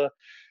down to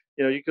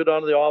you go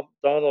down to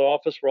down to the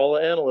office where all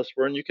the analysts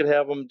were, and you could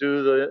have them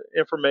do the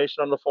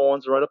information on the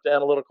phones and write up the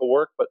analytical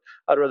work. But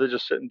I'd rather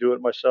just sit and do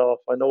it myself.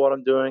 I know what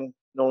I'm doing,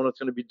 know when it's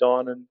going to be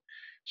done, and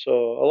so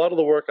a lot of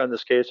the work on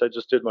this case I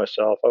just did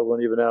myself. I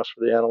wouldn't even ask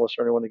for the analysts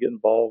or anyone to get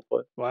involved.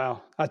 But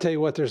Wow. I tell you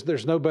what,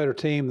 there's no better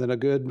team than a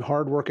good,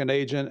 hardworking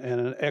agent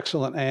and an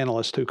excellent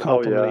analyst who oh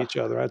complement yeah, each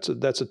other.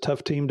 That's a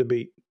tough team to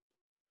beat.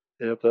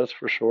 yep, that's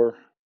for sure.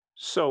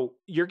 So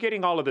you're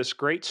getting all of this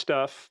great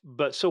stuff,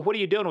 but so what are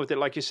you doing with it?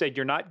 Like you said,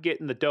 you're not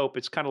getting the dope.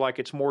 It's kind of like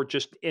it's more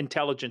just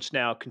intelligence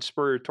now,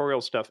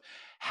 conspiratorial stuff.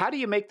 How do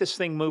you make this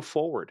thing move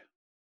forward?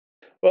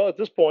 Well, at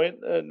this point,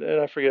 and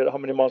I forget how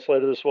many months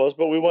later this was,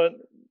 but we went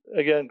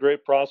again,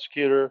 great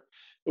prosecutor.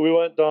 We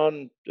went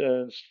down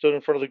and stood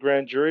in front of the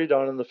grand jury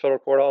down in the federal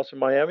courthouse in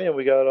Miami, and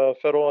we got a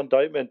federal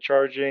indictment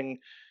charging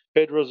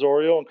Pedro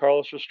Osorio and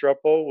Carlos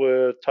Restrepo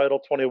with Title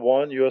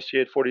 21 USC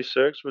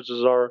 846, which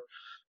is our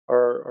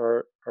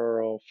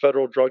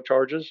federal drug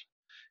charges,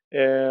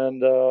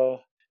 and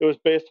it was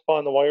based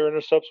upon the wire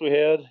intercepts we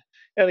had,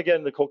 and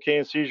again the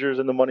cocaine seizures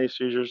and the money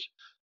seizures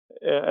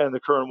and the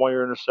current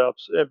wire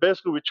intercepts. And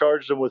basically, we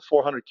charged them with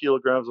 400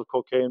 kilograms of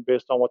cocaine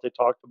based on what they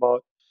talked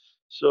about.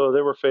 So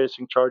they were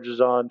facing charges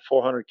on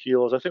 400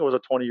 kilos. I think it was a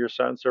 20-year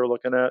sentence they were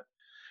looking at.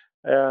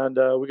 And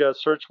we got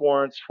search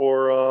warrants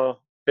for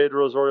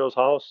Pedro Osorio's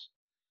house.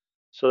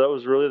 So that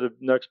was really the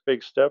next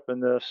big step in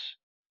this.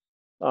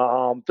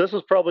 This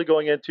was probably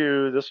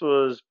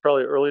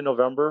early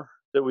November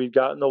that we'd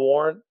gotten the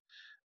warrant.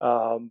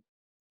 Um,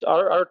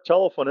 our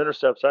telephone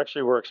intercepts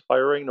actually were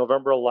expiring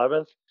November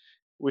 11th.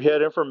 We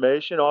had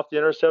information off the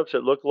intercepts.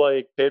 It looked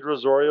like Pedro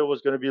Osorio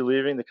was going to be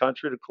leaving the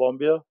country to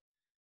Colombia.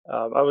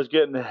 I was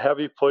getting a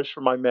heavy push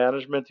from my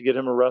management to get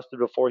him arrested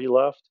before he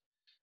left.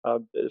 Uh,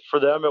 for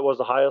them, it was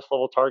the highest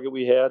level target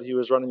we had. He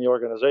was running the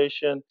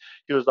organization.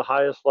 He was the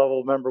highest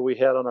level member we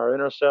had on our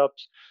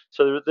intercepts.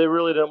 So they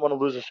really didn't want to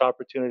lose this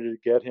opportunity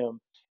to get him.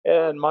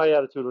 And my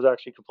attitude was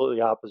actually completely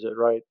opposite,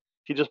 right?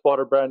 He just bought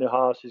a brand new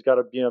house. He's got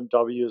a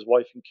BMW. His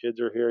wife and kids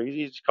are here.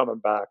 He's coming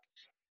back.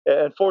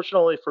 And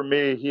fortunately for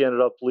me, he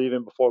ended up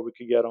leaving before we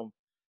could get him.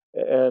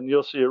 And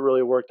you'll see it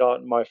really worked out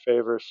in my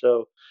favor.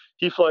 So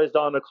he flies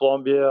down to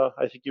Colombia.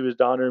 I think he was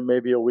down there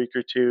maybe a week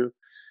or two.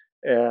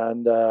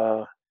 And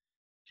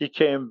he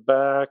came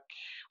back.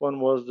 When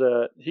was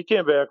that? He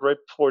came back right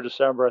before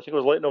December. I think it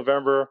was late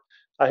November.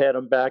 I had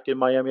him back in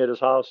Miami at his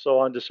house. So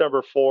on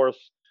December 4th,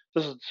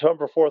 this is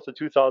December 4th of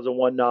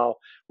 2001 now,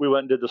 we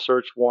went and did the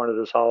search warrant at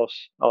his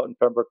house out in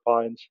Pembroke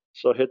Pines.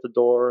 So hit the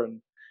door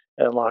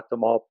and locked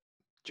him up.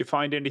 Did you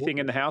find anything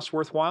in the house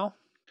worthwhile?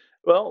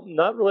 Well,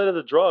 not related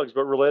to drugs,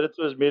 but related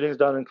to his meetings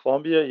down in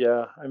Colombia.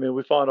 Yeah, I mean,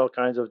 we found all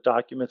kinds of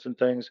documents and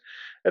things,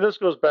 and this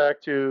goes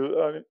back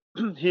to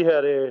he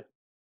had a.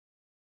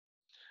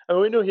 I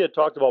mean, we knew he had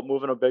talked about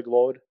moving a big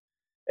load,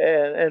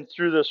 and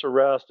through this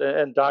arrest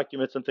and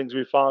documents and things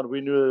we found,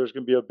 we knew there was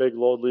going to be a big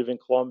load leaving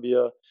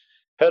Colombia,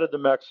 headed to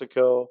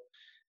Mexico.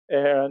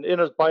 And in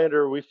his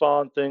binder, we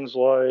found things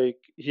like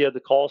he had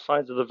the call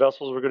signs of the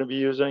vessels we're going to be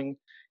using.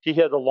 He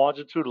had the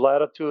longitude,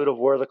 latitude of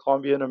where the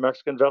Colombian and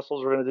Mexican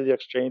vessels were going to do the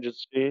exchange at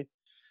sea.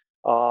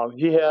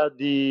 He had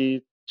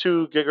the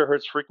 2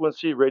 gigahertz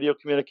frequency radio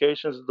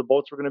communications that the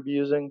boats were going to be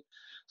using.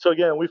 So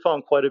again, we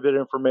found quite a bit of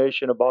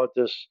information about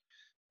this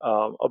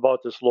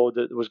load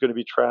that was going to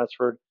be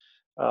transferred.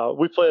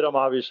 We played him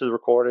obviously the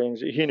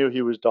recordings. He knew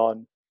he was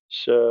done,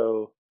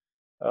 so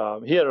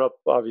he ended up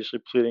obviously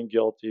pleading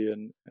guilty,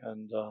 and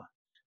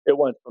it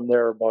went from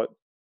there. But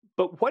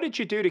what did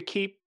you do to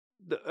keep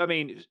I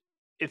mean,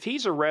 if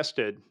he's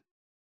arrested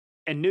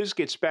and news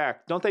gets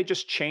back, don't they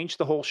just change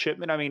the whole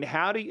shipment? I mean,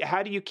 how do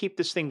you keep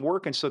this thing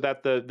working so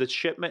that the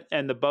shipment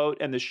and the boat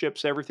and the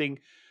ships, everything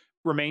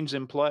remains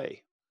in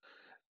play?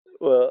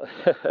 Well,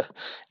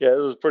 yeah, it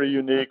was pretty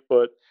unique.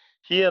 But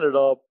he ended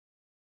up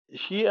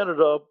he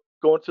ended up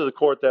going to the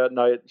court that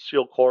night,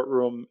 sealed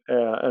courtroom,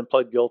 and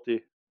pled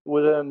guilty.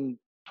 Within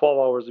 12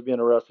 hours of being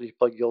arrested, he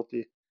pled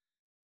guilty.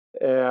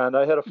 And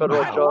I had a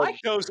federal I Wow. like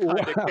judge. those kind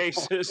of Wow.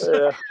 cases.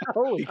 Yeah,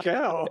 Holy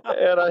cow.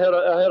 and I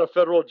had a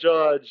federal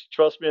judge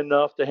trust me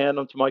enough to hand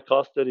him to my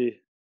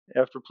custody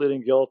after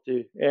pleading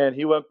guilty. And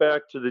he went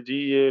back to the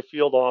DEA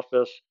field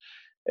office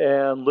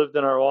and lived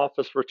in our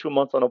office for 2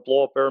 months on a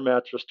blow up air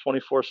mattress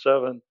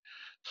 24/7.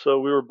 So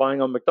we were buying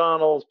on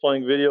McDonald's,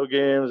 playing video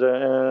games,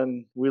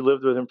 and we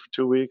lived with him for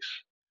 2 weeks.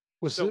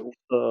 Was it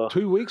So, Uh,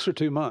 2 weeks or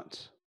 2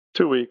 months?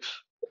 2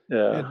 weeks.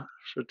 Yeah, And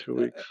for two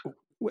uh, weeks.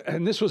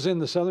 and this was in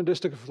the Southern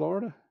District of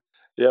Florida?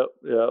 Yep,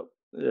 yep.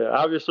 Yeah.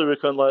 Obviously, we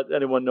couldn't let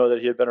anyone know that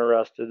he had been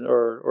arrested,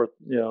 or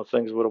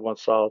things would have went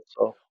south.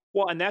 So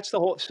well, and that's the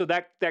whole so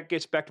that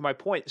gets back to my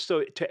point.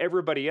 So to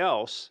everybody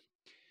else,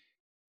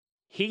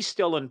 he's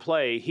still in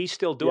play, he's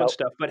still doing yep.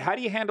 stuff, but how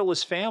do you handle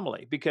his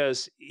family?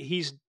 Because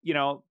he's,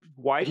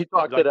 wife, He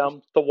talked to like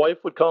them. The wife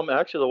would come.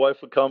 Actually, the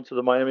wife would come to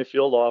the Miami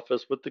field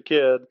office with the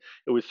kid,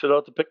 and we'd sit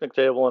at the picnic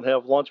table and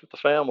have lunch with the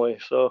family.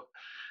 So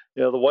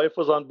the wife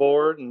was on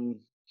board, and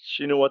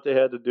she knew what they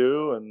had to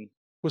do. And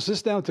Was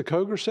this down at the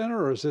Koger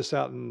Center, or is this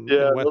out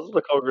yeah, in West? this is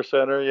the Koger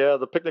Center. Yeah,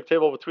 the picnic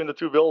table between the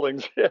two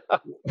buildings. Yeah,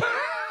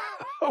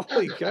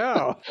 Holy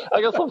cow.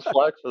 I guess I'm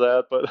slack for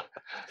that, but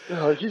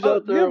he's Oh,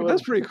 out yeah, there but with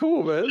that's pretty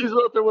cool, man. she's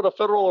out there with a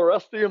federal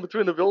arrestee in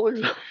between the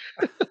buildings.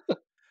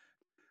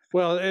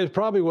 Well, it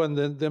probably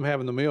wasn't them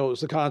having the meal, it was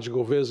the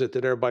conjugal visit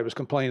that everybody was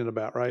complaining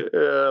about, right?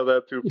 Yeah,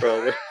 that too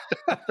probably.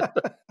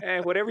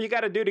 and whatever you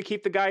got to do to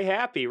keep the guy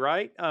happy,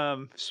 right?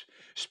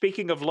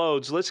 Speaking of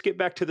loads, let's get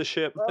back to the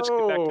ship. Let's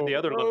get back to the Oh,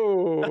 other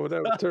load. oh,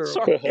 that was terrible.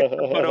 Sorry,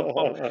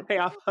 but hey,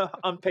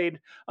 I'm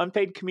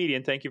unpaid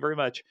comedian. Thank you very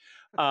much.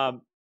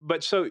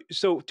 But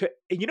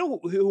you know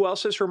who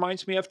else this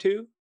reminds me of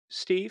too,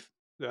 Steve?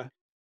 Yeah.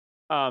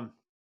 Um,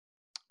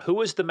 who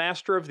was the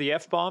master of the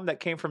F bomb that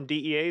came from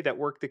DEA that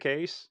worked the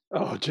case?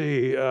 Oh,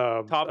 gee,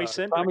 Tommy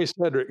Cindric. Tommy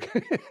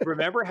Cedric.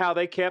 Remember how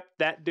they kept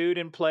that dude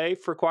in play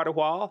for quite a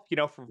while?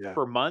 Yeah.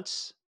 For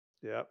months.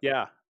 Yeah.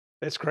 Yeah.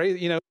 It's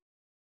crazy,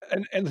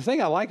 and the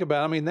thing I like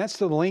about it, I mean, that's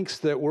the links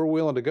that we're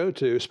willing to go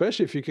to,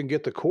 especially if you can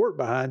get the court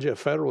behind you, a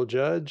federal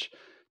judge,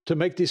 to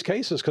make these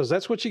cases, because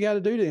that's what you got to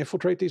do to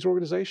infiltrate these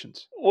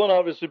organizations. One,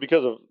 obviously,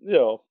 because of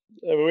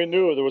I mean, we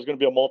knew there was going to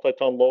be a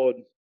multi-ton load.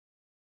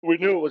 We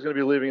knew it was going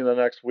to be leaving in the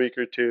next week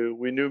or two.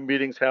 We knew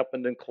meetings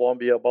happened in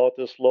Colombia about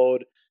this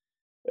load.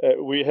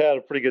 We had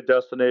a pretty good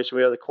destination.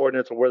 We had the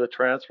coordinates of where the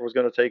transfer was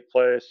going to take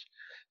place.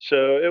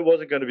 So it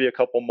wasn't going to be a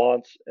couple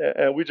months,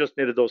 and we just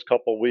needed those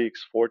couple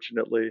weeks,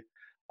 fortunately.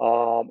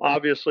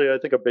 Obviously, I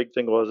think a big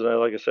thing was, and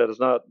like I said, it's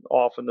not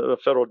often that a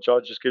federal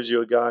judge just gives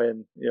you a guy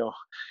and,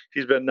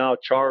 he's been now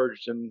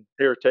charged and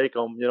here, take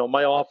him.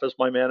 My office,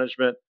 my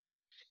management,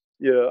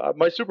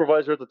 my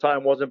supervisor at the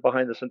time wasn't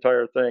behind this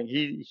entire thing.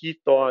 He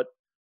thought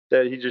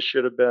that he just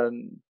should have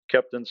been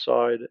kept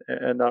inside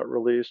and not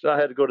released. And I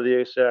had to go to the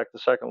ASAC, the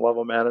second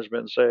level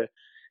management, and say,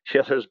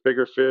 "Yeah, there's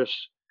bigger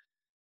fish.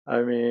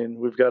 I mean,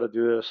 we've got to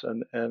do this."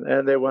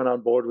 And they went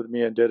on board with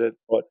me and did it.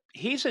 But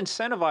He's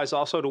incentivized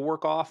also to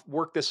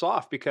work this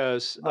off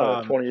because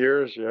 20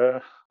 years, yeah,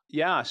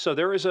 yeah, so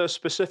there is a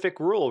specific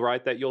rule,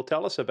 right, that you'll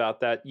tell us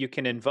about that you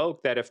can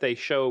invoke that if they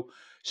show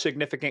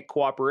significant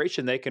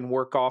cooperation, they can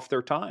work off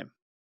their time.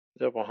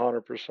 yep,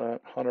 100%,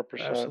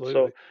 100%.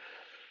 Absolutely.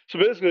 So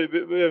basically,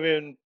 I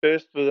mean,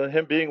 based with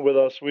him being with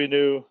us, we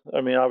knew.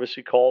 I mean,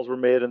 obviously, calls were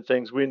made and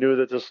things. We knew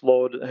that this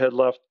load had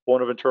left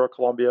Buenaventura,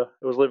 Colombia.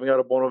 It was leaving out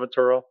of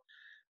Buenaventura.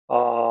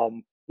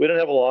 We didn't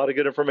have a lot of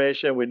good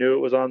information. We knew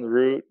it was on the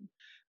route.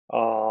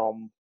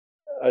 Um,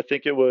 I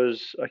think it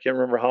was. I can't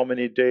remember how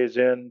many days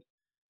in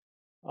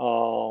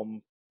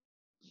um,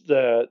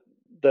 that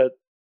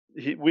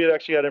we had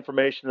actually had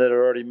information that had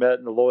already met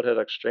and the load had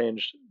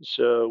exchanged.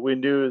 So we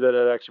knew that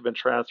it had actually been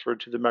transferred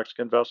to the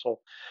Mexican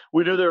vessel.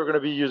 We knew they were going to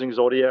be using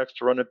Zodiacs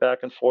to run it back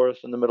and forth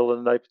in the middle of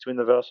the night between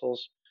the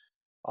vessels.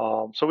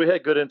 So we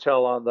had good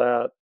intel on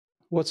that.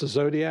 What's a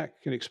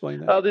Zodiac? Can you explain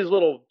that? These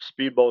little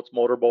speedboats,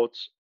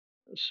 motorboats.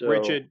 So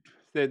Rigid,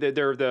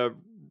 they're the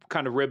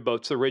kind of rib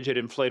boats, the rigid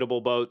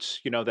inflatable boats,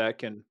 that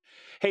can.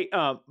 Hey,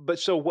 but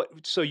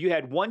so you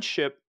had one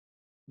ship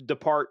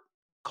depart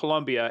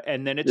Colombia,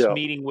 and then it's yeah,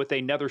 meeting with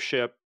another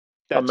ship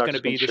a that's going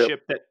to Mexican be the ship.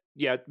 ship that,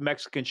 yeah,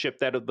 Mexican ship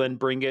that'll then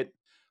bring it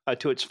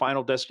to its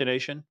final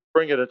destination?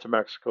 Bring it into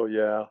Mexico,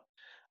 yeah.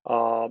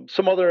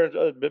 Some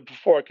other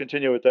before I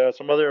continue with that,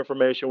 some other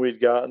information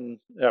we'd gotten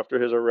after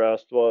his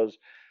arrest was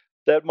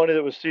that money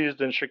that was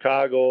seized in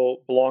Chicago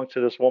belonged to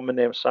this woman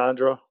named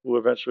Sandra, who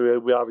eventually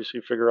we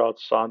obviously figure out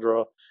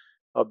Sandra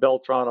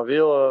Beltran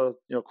Avila,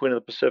 Queen of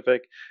the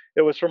Pacific.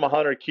 It was from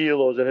 100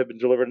 kilos that had been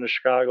delivered into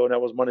Chicago, and that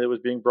was money that was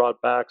being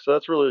brought back. So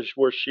that's really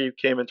where she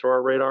came into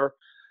our radar.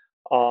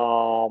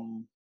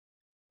 Um,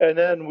 and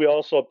then we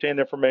also obtained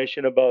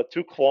information about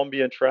two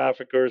Colombian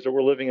traffickers that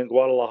were living in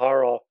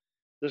Guadalajara.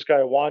 This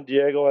guy, Juan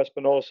Diego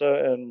Espinosa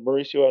and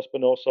Mauricio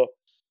Espinosa.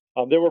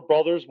 They were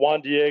brothers.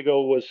 Juan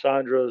Diego was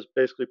Sandra's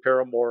basically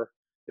paramour.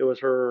 It was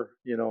her,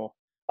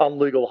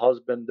 unlegal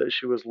husband that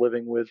she was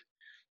living with.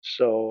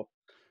 So,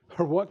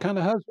 Her what kind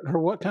of husband? Her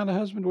what kind of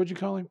husband? What'd you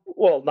call him?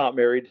 well, not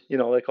married. They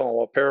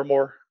call him a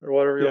paramour or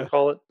whatever you Yeah. want to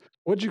call it.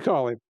 What'd you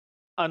call him?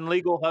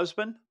 Unlegal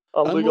husband?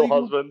 Unlegal Unlegal?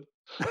 husband.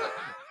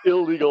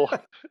 Illegal.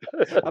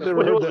 I've never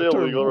Well, he heard was that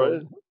term illegal,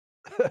 right?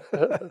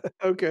 before.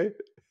 Okay.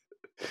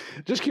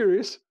 Just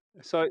curious.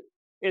 So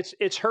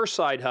it's her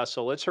side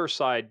hustle. It's her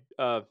side,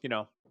 Her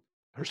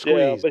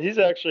Yeah, squeeze. but he's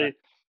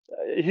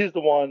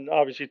the one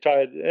obviously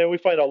tied, and we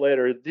find out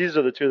later these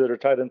are the two that are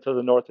tied into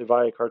the Norte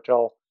Valle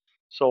cartel.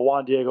 So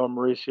Juan Diego and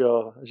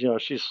Mauricio,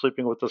 she's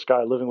sleeping with this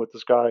guy, living with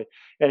this guy,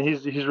 and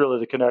he's really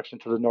the connection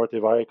to the Norte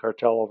Valle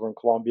cartel over in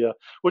Colombia,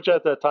 which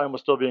at that time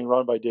was still being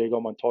run by Diego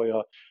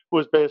Montoya, who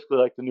was basically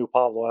like the new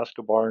Pablo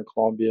Escobar in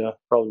Colombia,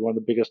 probably one of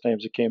the biggest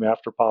names that came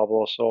after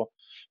Pablo. So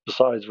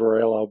besides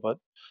Varela, but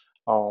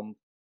um,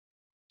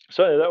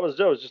 so yeah, that was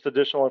just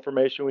additional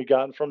information we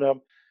gotten from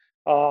them.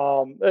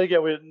 And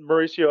again, we had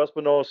Mauricio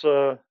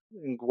Espinosa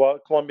in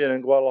Colombian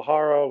in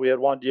Guadalajara. We had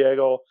Juan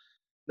Diego.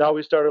 Now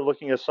we started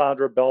looking at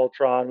Sandra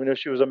Beltran. We knew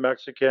she was a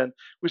Mexican.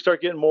 We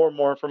start getting more and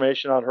more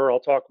information on her. I'll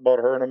talk about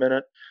her in a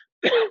minute.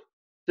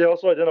 They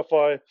also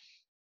identify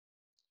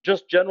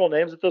just general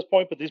names at this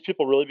point, but these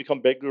people really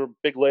become big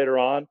later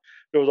on.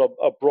 There was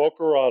a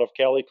broker out of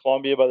Cali,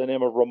 Colombia by the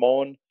name of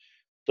Ramon,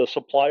 the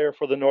supplier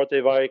for the Norte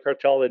Valle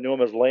cartel. They knew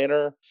him as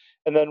Laner.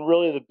 And then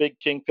really the big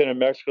kingpin in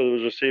Mexico that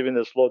was receiving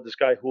this load, this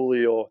guy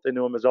Julio, they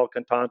knew him as El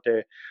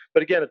Cantante.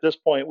 But again, at this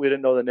point, we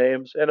didn't know the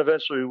names. And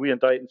eventually we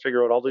indict and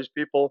figure out all these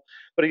people.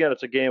 But again,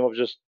 it's a game of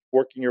just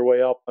working your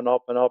way up and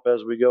up and up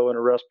as we go and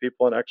arrest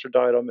people and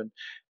extradite them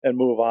and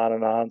move on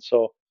and on.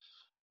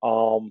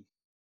 Um,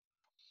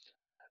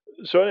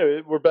 so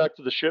anyway, we're back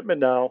to the shipment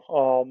now.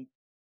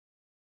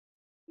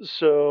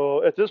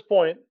 So at this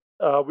point,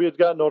 we had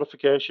got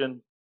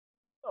notification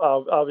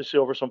obviously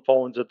over some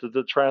phones that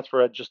the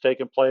transfer had just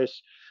taken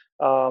place.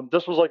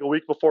 This was like a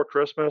week before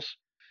Christmas.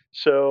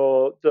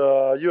 So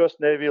the U.S.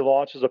 Navy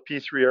launches a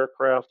P-3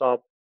 aircraft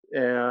up,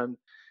 and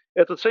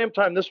at the same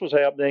time this was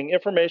happening,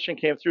 information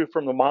came through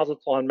from the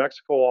Mazatlan,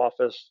 Mexico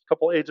office. A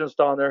couple agents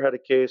down there had a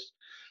case,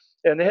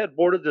 and they had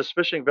boarded this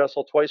fishing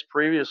vessel twice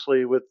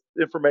previously with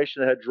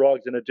information that had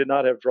drugs, and it did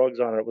not have drugs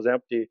on it. It was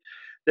empty.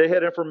 They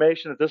had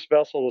information that this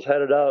vessel was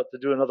headed out to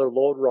do another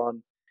load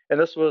run, and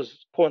this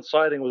was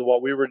coinciding with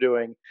what we were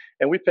doing.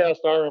 And we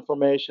passed our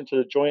information to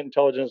the Joint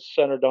Intelligence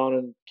Center down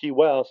in Key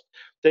West.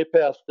 They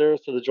passed theirs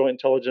to the Joint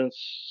Intelligence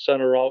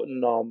Center out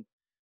in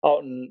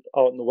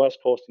the West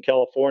Coast in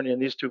California, and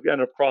these two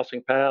ended up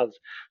crossing paths.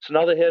 So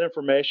now they had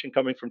information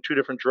coming from two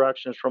different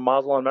directions, from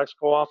Mazatlan,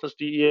 Mexico office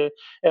DEA,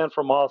 and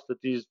from us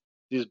that these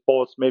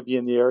boats may be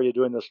in the area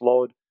doing this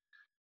load.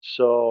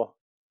 So,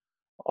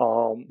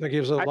 That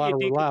gives a How do lot you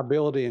of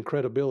reliability and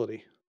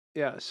credibility.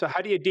 Yeah. So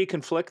how do you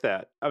deconflict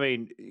that? I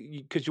mean,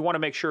 because you want to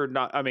make sure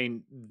not. I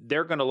mean,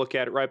 they're going to look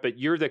at it, right? But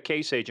you're the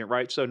case agent,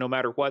 right? So no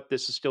matter what,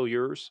 this is still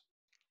yours.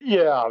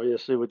 yeah,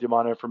 obviously, with the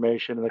amount of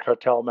information and the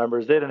cartel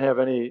members, they didn't have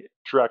any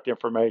direct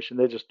information.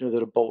 They just knew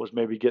that a boat was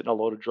maybe getting a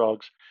load of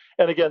drugs.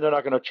 And again, they're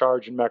not going to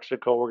charge in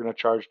Mexico. We're going to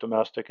charge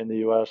domestic in the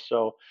U.S.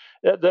 So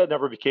that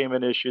never became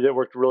an issue. They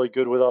worked really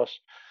good with us.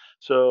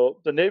 So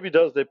the Navy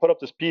does. They put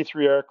up this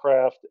P-3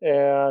 aircraft,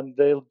 and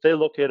they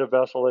locate a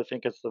vessel. They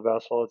think it's the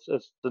vessel.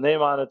 It's the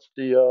name on it's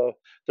the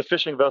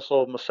fishing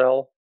vessel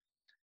Marcel.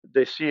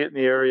 They see it in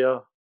the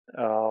area,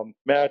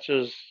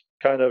 matches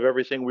kind of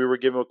everything we were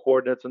given with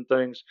coordinates and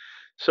things.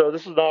 So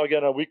this is now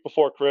again a week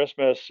before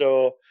Christmas.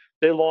 So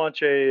they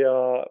launch a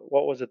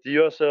what was it? The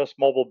USS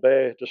Mobile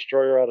Bay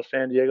destroyer out of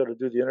San Diego to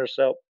do the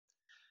intercept.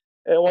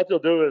 And what they'll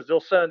do is they'll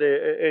send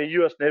a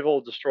U.S.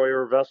 naval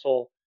destroyer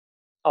vessel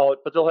out,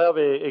 but they'll have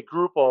a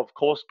group of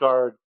Coast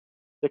Guard.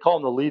 They call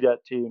them the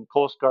leadette team,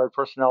 Coast Guard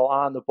personnel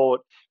on the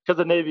boat because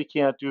the Navy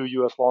can't do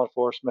U.S. law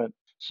enforcement.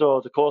 So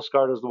the Coast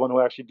Guard is the one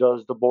who actually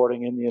does the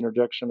boarding and the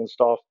interdiction and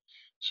stuff.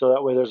 So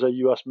that way there's a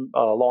U.S.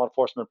 Law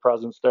enforcement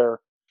presence there.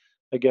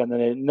 Again, the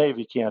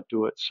Navy can't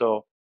do it.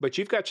 So But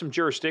you've got some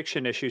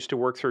jurisdiction issues to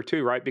work through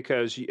too, right?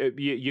 Because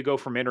you go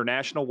from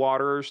international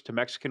waters to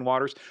Mexican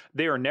waters.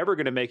 They are never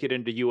going to make it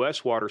into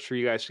U.S. waters for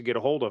you guys to get a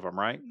hold of them,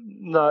 right?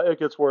 no, it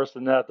gets worse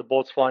than that. The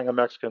boat's flying a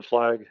Mexican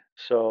flag.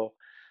 So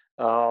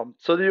the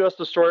U.S.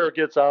 destroyer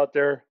gets out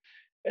there,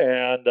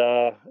 and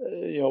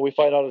we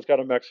find out it's got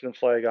a Mexican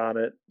flag on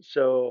it.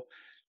 So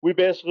we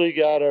basically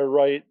got to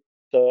write.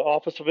 the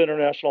Office of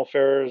International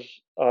Affairs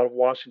out of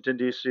Washington,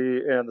 D.C.,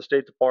 and the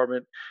State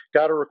Department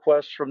got a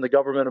request from the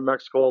government of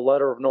Mexico, a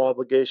letter of no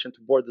obligation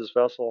to board this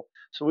vessel.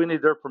 So we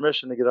need their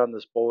permission to get on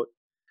this boat.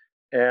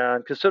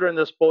 And considering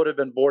this boat had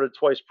been boarded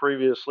twice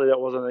previously, that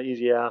wasn't an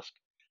easy ask.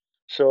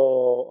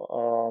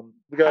 So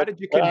we How got, did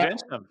you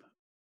convince them?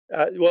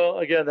 well,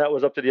 again, that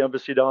was up to the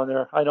embassy down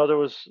there. I know there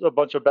was a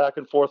bunch of back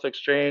and forth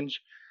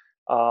exchange,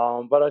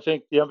 but I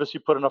think the embassy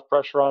put enough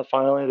pressure on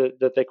finally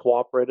that they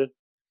cooperated.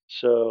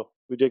 So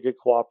we did get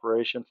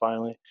cooperation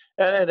finally,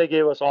 and they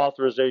gave us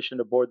authorization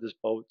to board this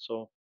boat.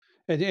 So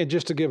And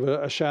just to give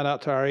a shout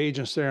out to our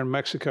agents there in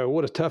Mexico,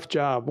 what a tough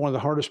job! One of the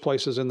hardest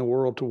places in the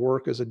world to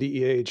work as a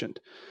DEA agent.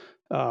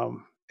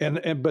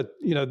 But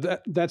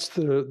that's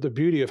the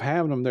beauty of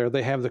having them there.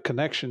 They have the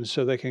connections,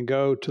 so they can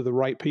go to the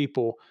right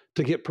people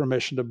to get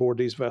permission to board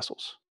these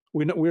vessels.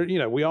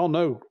 We all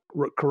know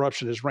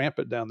corruption is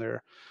rampant down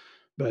there,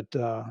 but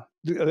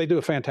they do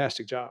a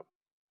fantastic job.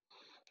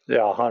 yeah,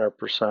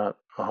 100%,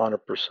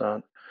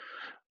 100%.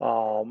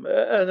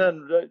 And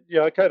then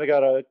I kind of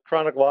got a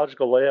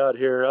chronological layout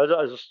here.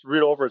 I just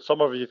read over it.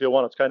 Some of you, if you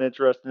want, it's kind of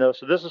interesting to know.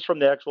 So this is from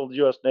the actual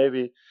U.S.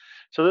 Navy.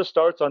 So this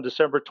starts on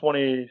December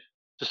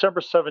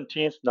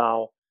 17th.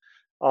 Now,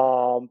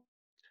 um,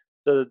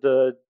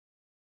 the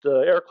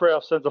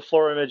aircraft sends a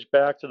floor image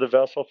back to the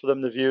vessel for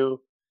them to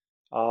view.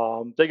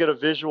 They get a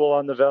visual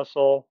on the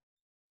vessel.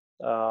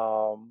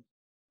 Um,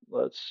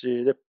 let's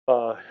see.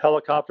 The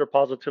helicopter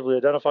positively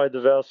identified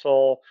the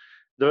vessel.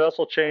 The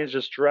vessel changed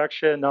its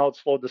direction. Now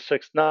it's slowed to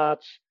 6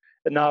 knots.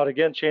 And now it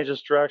again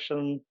changes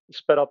direction,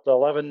 sped up to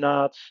 11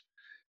 knots.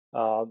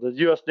 The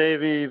U.S.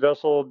 Navy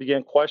vessel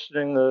began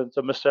questioning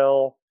the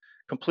missile,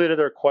 completed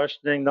their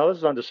questioning. Now, this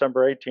is on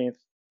December 18th.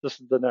 This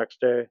is the next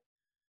day.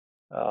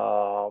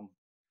 Um,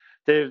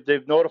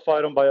 they've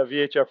notified them by a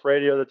VHF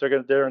radio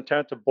that their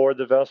intent to board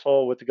the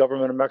vessel with the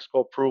government of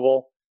Mexico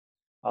approval.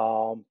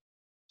 Um,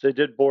 they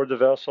did board the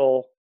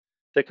vessel.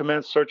 They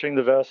commenced searching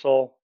the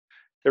vessel.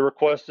 They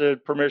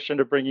requested permission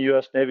to bring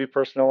U.S. Navy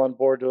personnel on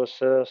board to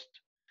assist.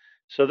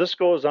 So this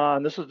goes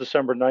on. This is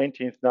December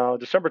 19th now.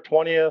 December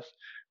 20th,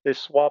 they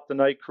swapped the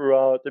night crew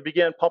out. They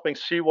began pumping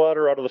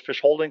seawater out of the fish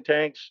holding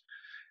tanks.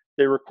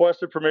 They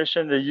requested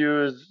permission to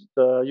use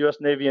the U.S.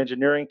 Navy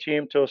engineering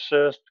team to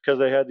assist because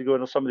they had to go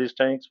into some of these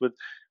tanks with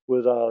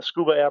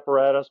scuba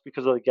apparatus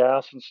because of the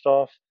gas and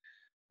stuff.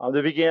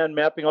 They began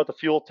mapping out the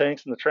fuel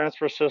tanks and the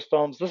transfer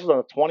systems. This is on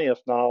the 20th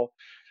now.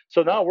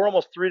 So now we're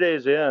almost 3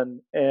 days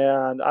in,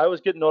 and I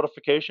was getting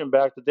notification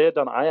back that they had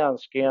done ion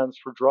scans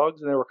for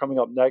drugs and they were coming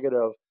up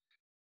negative.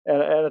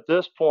 And at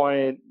this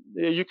point,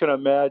 you can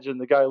imagine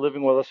the guy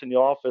living with us in the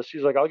office.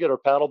 He's like, "I'll get a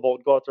paddle boat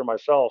and go out there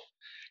myself."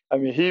 I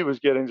mean, he was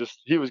getting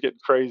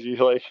crazy.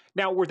 Like,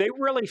 Now, were they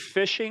really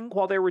fishing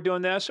while they were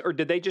doing this, or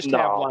did they just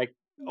have no, like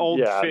old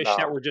yeah, fish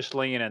that no. were just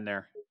laying in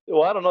there?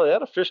 Well, I don't know. They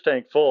had a fish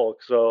tank full,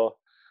 so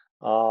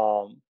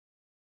um,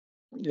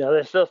 yeah, they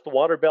assess the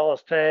water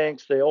ballast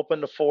tanks. They open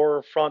the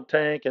forefront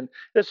tank, and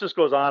this just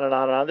goes on and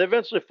on and on. They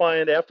eventually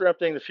find, after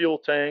emptying the fuel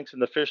tanks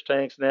and the fish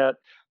tanks and that,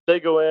 they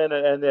go in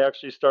and they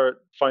actually start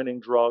finding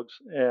drugs.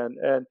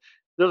 And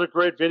there's a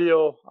great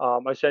video.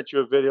 I sent you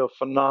a video,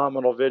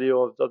 phenomenal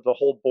video of the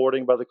whole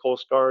boarding by the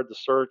Coast Guard, the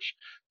search,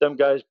 them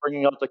guys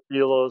bringing out the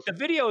kilos. The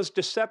video is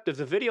deceptive.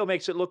 The video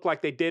makes it look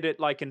like they did it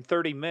like in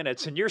 30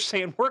 minutes, and you're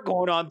saying we're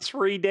going on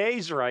 3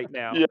 days right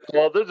now. Yeah,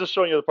 well, they're just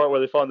showing you the part where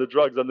they found the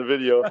drugs on the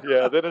video.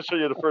 Yeah, they didn't show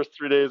you the first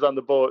 3 days on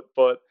the boat.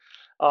 But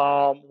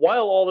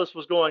while all this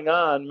was going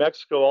on,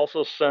 Mexico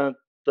also sent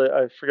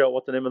I forgot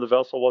what the name of the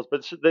vessel was,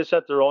 but they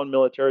sent their own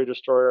military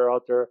destroyer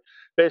out there,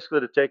 basically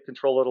to take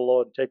control of the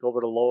load and take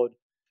over the load.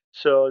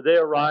 So they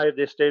arrived.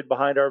 They stayed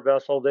behind our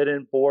vessel. They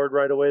didn't board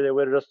right away. They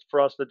waited for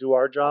us to do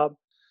our job.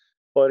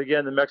 But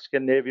again, the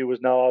Mexican Navy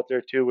was now out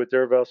there too with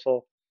their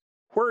vessel.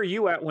 Where are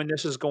you at when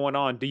this is going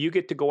on? Do you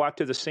get to go out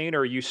to the scene, or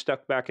are you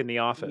stuck back in the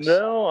office?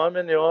 No, I'm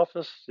in the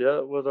office,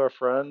 yeah, with our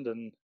friend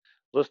and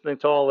listening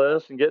to all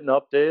this and getting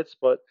updates.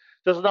 But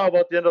this is now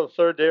about the end of the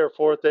third day or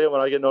fourth day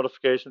when I get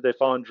notifications they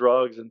found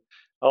drugs, and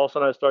all of a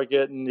sudden I start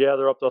getting, yeah,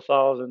 they're up to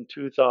 1,000,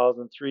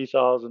 2,000,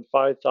 3,000,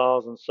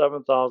 5,000,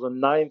 7,000,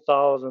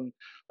 9,000,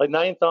 like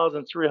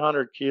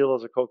 9,300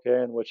 kilos of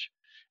cocaine, which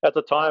at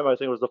the time I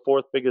think was the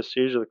fourth biggest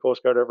seizure the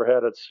Coast Guard ever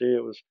had at sea.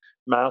 It was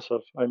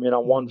massive. I mean,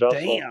 on one vessel.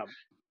 Damn.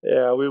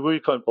 Yeah, we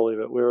couldn't believe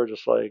it. We were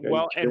just like, "Are you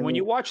Well, and kidding when me?"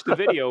 you watch the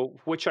video,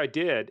 which I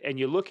did, and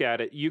you look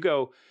at it, you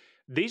go,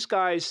 these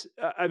guys,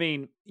 I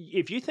mean,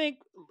 if you think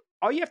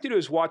all you have to do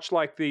is watch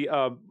like the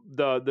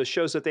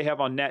shows that they have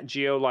on Nat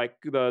Geo, like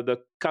the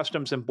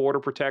customs and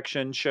border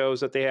protection shows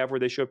that they have where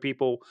they show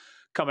people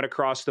coming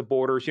across the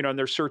borders, and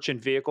they're searching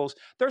vehicles.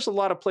 There's a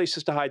lot of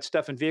places to hide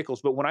stuff in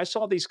vehicles, but when I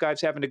saw these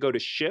guys having to go to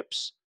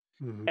ships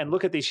Mhm. and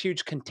look at these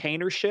huge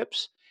container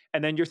ships,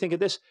 and then you're thinking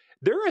this,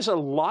 there is a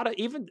lot of,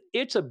 even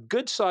it's a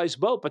good sized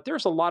boat, but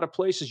there's a lot of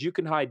places you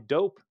can hide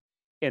dope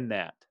in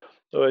that.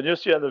 So and you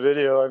see on the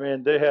video, I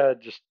mean, they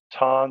had just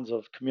tons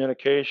of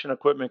communication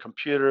equipment,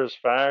 computers,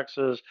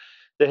 faxes.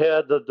 They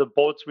had the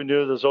boats we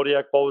knew, the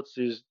Zodiac boats,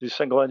 these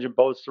single engine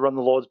boats to run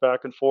the loads back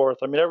and forth.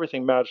 I mean,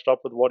 everything matched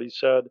up with what he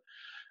said.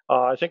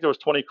 I think there was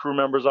 20 crew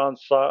members on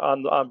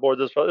board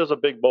this. It was a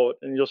big boat,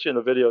 and you'll see in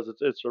the videos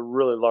it's a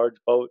really large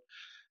boat.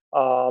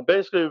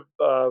 Basically,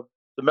 the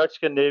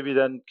Mexican Navy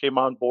then came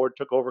on board,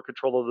 took over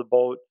control of the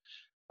boat.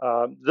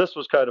 This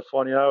was kind of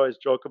funny. I always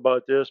joke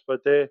about this,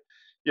 but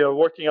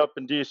working up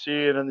in D.C.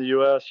 and in the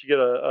U.S., you get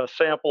a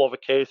sample of a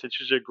case. It's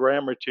usually a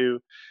gram or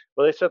two.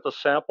 Well, they sent the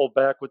sample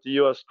back with the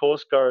U.S.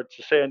 Coast Guard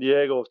to San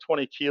Diego of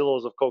 20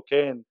 kilos of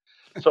cocaine.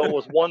 So it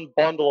was one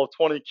bundle of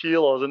 20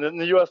 kilos, and in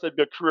the U.S. they'd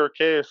be a career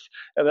case,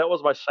 and that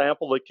was my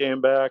sample that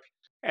came back.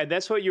 And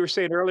that's what you were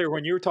saying earlier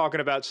when you were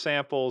talking about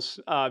samples.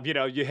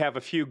 You have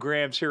a few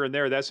grams here and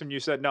there. That's when you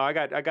said, "No, I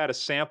got a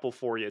sample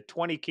for you,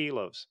 20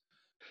 kilos."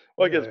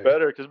 Well, it gets Yeah.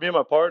 better because me and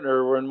my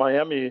partner were in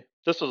Miami.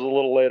 This was a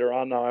little later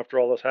on now after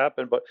all this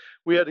happened, but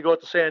we had to go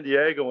out to San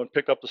Diego and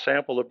pick up the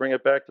sample to bring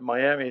it back to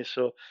Miami.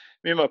 So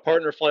me and my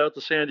partner fly out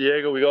to San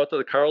Diego. We go out to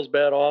the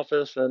Carlsbad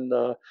office, and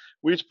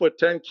we each put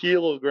 10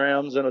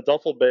 kilograms in a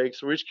duffel bag.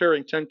 So we're each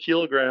carrying 10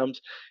 kilograms.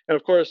 And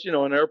of course, in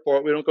an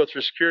airport, we don't go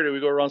through security. We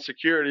go around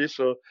security.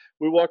 So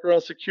we walk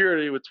around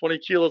security with 20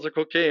 kilos of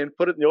cocaine,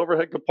 put it in the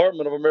overhead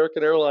compartment of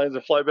American Airlines,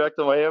 and fly back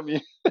to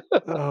Miami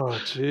Oh,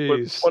 with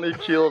geez. 20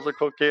 kilos of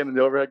cocaine in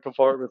the overhead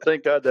compartment.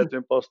 Thank God that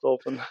didn't bust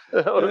open.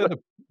 That would have Yeah, been,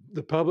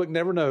 the public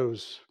never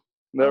knows.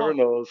 never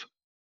knows.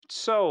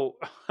 So,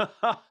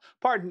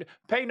 pardon,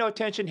 pay no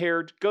attention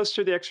here. Goes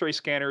through the X-ray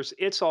scanners.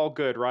 It's all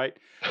good, right?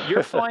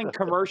 You're flying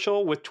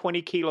commercial with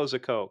 20 kilos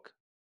of coke.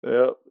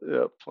 Yep,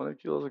 yep. 20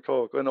 kilos of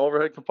coke in the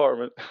overhead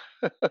compartment.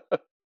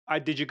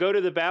 Did you go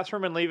to the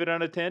bathroom and leave it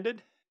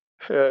unattended?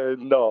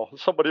 No,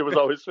 somebody was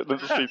always sitting in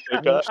the seat.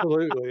 Thank God.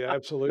 Absolutely,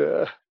 absolutely.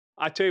 Yeah.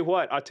 I tell you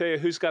what, I tell you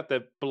who's got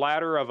the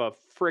bladder of a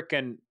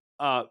frickin'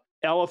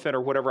 elephant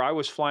or whatever. I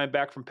was flying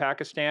back from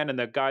Pakistan, and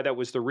the guy that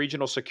was the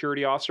regional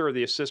security officer or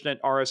the assistant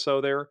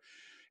RSO there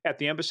at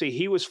the embassy,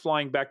 he was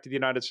flying back to the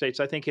United States.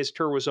 I think his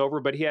tour was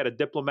over, but he had a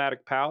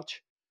diplomatic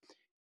pouch.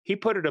 He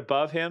put it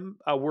above him.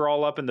 We're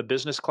all up in the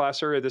business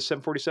class area of the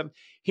 747.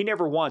 He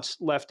never once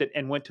left it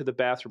and went to the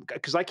bathroom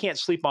because I can't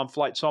sleep on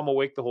flight, so I'm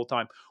awake the whole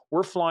time.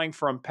 We're flying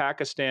from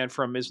Pakistan,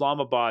 from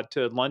Islamabad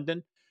to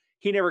London.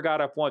 He never got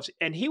up once,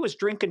 and he was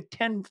drinking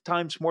 10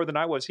 times more than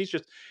I was.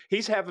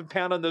 He's having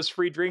pounding those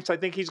free drinks. I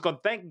think he's going,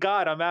 thank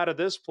God I'm out of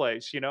this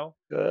place. He got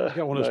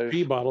one of those Nice.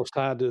 pee bottles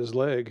tied to his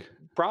leg.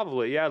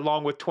 Probably, yeah,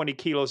 along with 20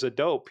 kilos of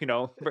dope. In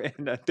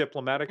a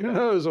diplomatic Who bag.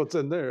 knows what's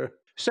in there?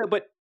 So,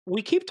 but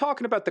we keep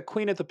talking about the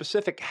Queen of the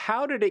Pacific.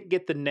 How did it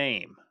get the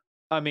name?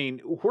 I mean,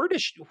 where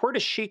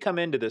does she come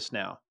into this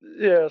now?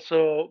 Yeah,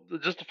 so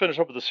just to finish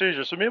up with the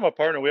seizure, so me and my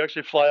partner, we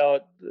actually fly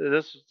out.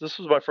 This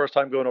was my first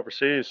time going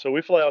overseas, so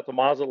we fly out to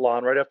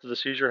Mazatlan right after the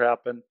seizure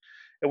happened,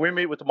 and we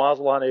meet with the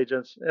Mazatlan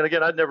agents. And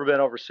again, I'd never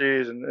been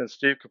overseas, and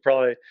Steve could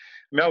probably. I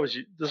mean,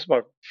 this is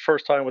my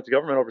first time with the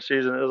government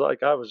overseas, and it was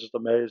like I was just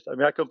amazed. I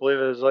mean, I couldn't believe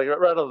it. It was like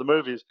right out of the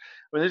movies.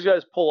 I mean, these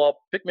guys pull up,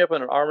 pick me up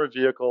in an armored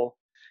vehicle,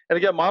 and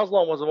again,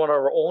 Mazatlan was one of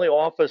our only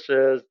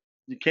offices.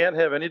 You can't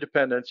have any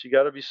dependents. You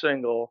got to be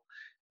single,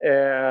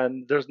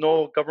 and there's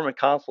no government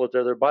consulate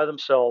there. They're by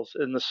themselves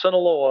in the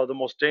Sinaloa, the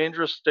most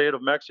dangerous state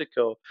of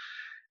Mexico.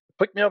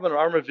 Pick me up in an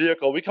armored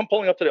vehicle. We come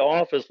pulling up to the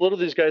office.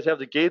 Literally, these guys have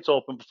the gates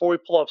open. Before we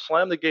pull up,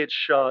 slam the gates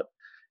shut.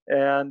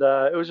 And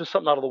it was just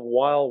something out of the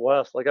Wild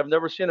West, like I've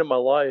never seen in my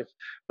life.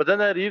 But then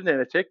that evening,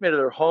 they take me to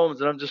their homes,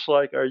 and I'm just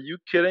like, "Are you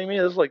kidding me?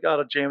 This is like out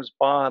of James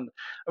Bond."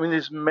 I mean,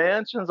 these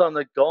mansions on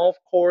the golf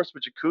course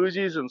with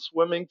jacuzzis and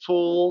swimming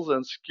pools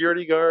and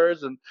security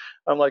guards, and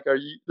I'm like, "Are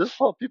you? This is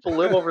how people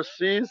live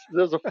overseas?"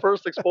 This is the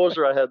first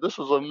exposure I had. This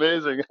is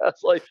amazing.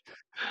 That's like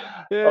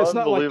Yeah, it's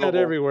not like that unbelievable.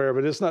 everywhere,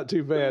 but it's not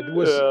too bad.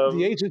 Was the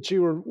Yeah, agent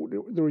you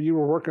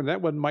were working,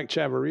 that wasn't Mike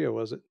Chavarria,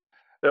 was it?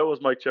 that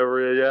was Mike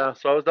Cheveria. Yeah,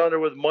 so I was down there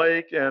with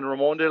Mike and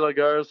Ramon de la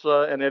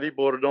Garza and Eddie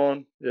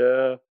Bordon.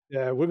 Yeah.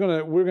 Yeah, we're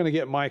gonna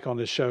get Mike on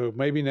this show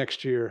maybe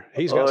next year.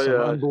 He's got Oh some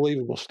yeah.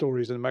 unbelievable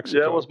stories in Yeah,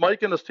 it was Mexico.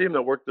 Mike and his team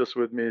that worked this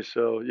with me.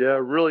 So yeah,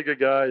 really good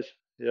guys.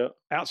 Yeah.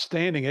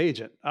 Outstanding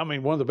agent. I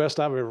mean, one of the best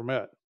I've ever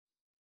met.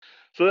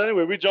 So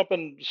anyway, we jump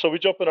in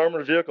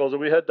armored vehicles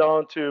and we head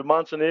down to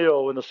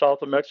Manzanillo in the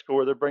south of Mexico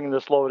where they're bringing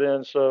this load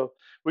in. So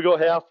we go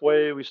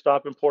halfway, we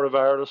stop in Puerto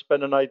Vallarta,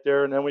 spend the night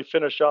there, and then we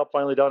finish up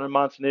finally down in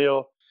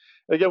Manzanillo.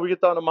 Again, we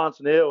get down to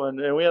Manzanillo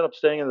and we end up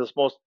staying in this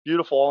most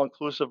beautiful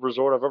all-inclusive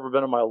resort I've ever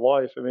been in my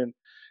life. I mean,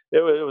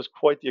 it was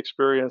quite the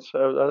experience. It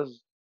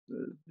was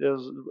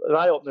an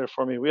eye opener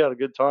for me. We had a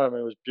good time.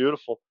 It was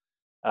beautiful,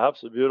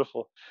 absolutely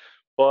beautiful.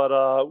 But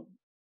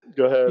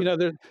go ahead. You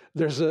know,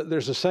 there's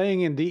a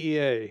saying in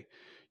DEA,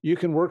 you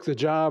can work the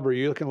job or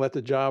you can let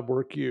the job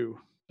work you.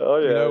 Oh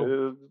You yeah,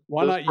 know,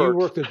 why there's not you perks.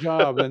 work the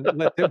job and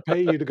let them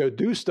pay you to go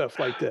do stuff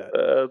like that?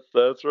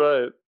 That's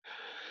right.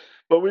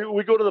 But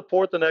we go to the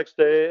port the next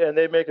day, and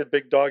they make a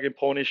big dog and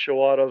pony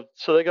show out of.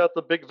 So they got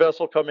the big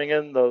vessel coming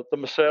in, the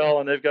Missile,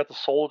 and they've got the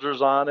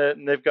soldiers on it,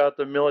 and they've got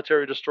the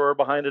military destroyer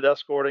behind it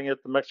escorting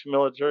it, the Mexican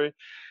military.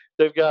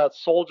 They've got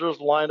soldiers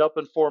lined up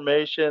in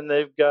formation.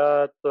 They've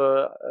got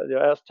the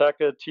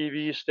Azteca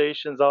TV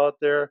stations out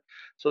there.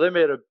 So they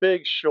made a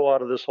big show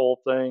out of this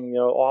whole thing,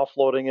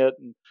 offloading it.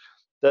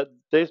 that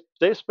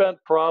they spent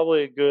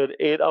probably a good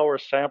 8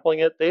 hours sampling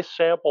it. They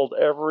sampled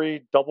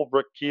every double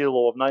brick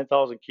kilo of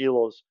 9,000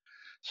 kilos.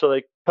 So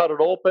they cut it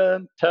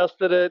open,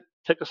 tested it,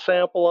 took a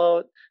sample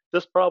out.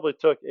 This probably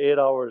took 8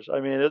 hours. I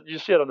mean, you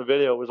see it on the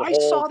video. It was a I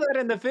saw whole, that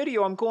in the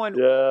video. I'm going,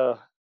 yeah.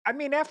 I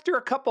mean, after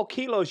a couple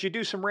kilos, you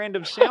do some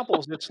random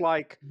samples. It's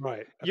like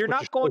Right. That's you're what you're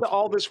not going to supposed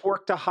all to this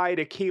work to hide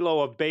a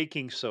kilo of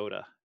baking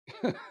soda.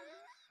 do.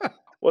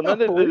 Well,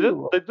 then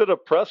Unbelievable. they did a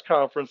press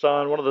conference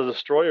on one of the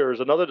destroyers,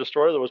 another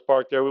destroyer that was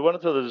parked there. We went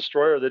into the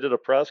destroyer. They did a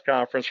press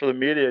conference for the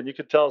media, and you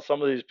could tell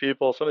some of these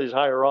people, some of these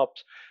higher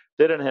ups,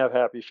 they didn't have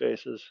happy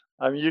faces.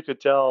 I mean, you could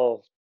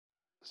tell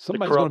the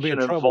Somebody's going to be in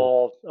corruption trouble.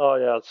 involved. Oh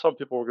yeah, some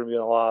people were going to be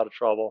in a lot of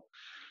trouble.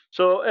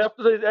 So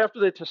after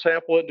they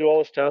sample it and do all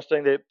this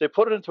testing, they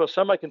put it into a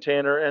semi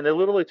container and they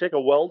literally take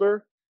a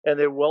welder and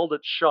they weld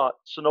it shut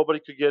so nobody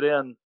could get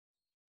in.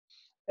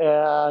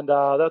 And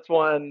that's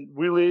when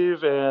we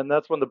leave, and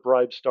that's when the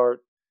bribes start.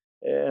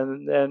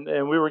 And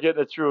we were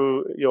getting it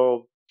through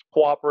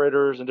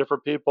cooperators and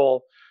different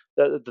people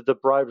that the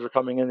bribes are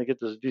coming in to get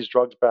these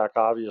drugs back.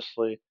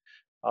 Obviously,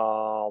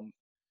 um,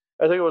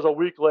 I think it was a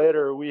week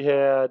later we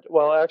had.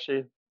 Well,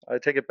 actually, I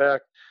take it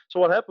back. So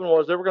what happened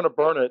was they were going to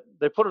burn it.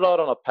 They put it out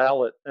on a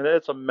pallet, and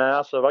it's a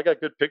massive. I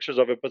got good pictures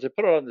of it, but they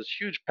put it on this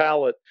huge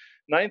pallet,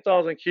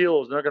 9,000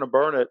 kilos, and they're going to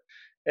burn it.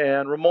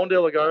 And Ramon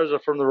de la Garza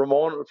from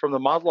the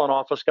Mazatlan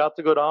office got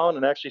to go down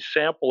and actually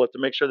sample it to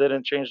make sure they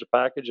didn't change the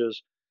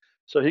packages.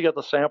 So he got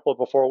to sample it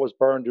before it was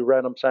burned, do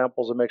random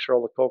samples, and make sure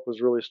all the coke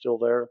was really still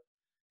there.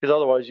 Because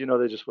otherwise,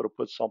 they just would have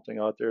put something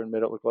out there and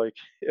made it look like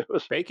it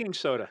was. Baking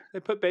soda. They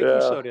put baking Yeah.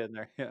 soda in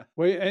there. Yeah.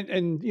 Well,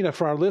 and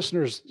for our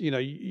listeners,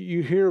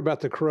 you hear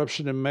about the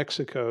corruption in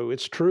Mexico.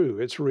 It's true.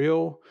 It's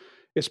real.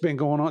 It's been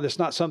going on. It's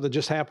not something that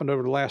just happened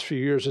over the last few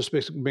years. It's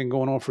been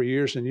going on for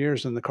years and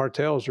years, and the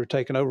cartels are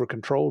taking over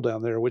control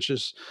down there, which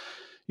is,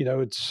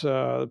 it's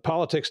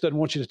politics doesn't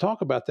want you to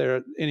talk about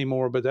that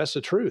anymore, but that's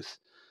the truth.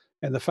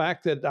 And the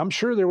fact that I'm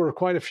sure there were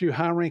quite a few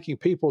high-ranking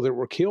people that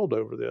were killed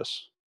over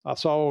this. I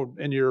saw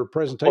in your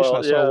presentation, I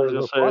Well, saw yeah, I where was the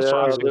gonna say,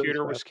 prosecutor was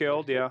Prosecutor was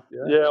killed. assassinated. Yeah.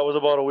 Yeah. yeah, it was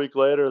about a week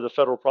later. The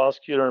federal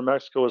prosecutor in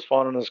Mexico was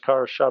found in his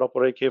car, shot up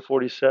with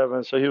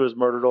AK-47. So he was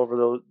murdered over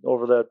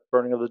that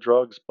burning of the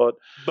drugs. But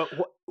But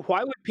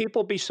why would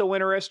people be so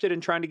interested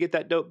in trying to get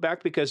that dope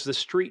back? Because the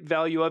street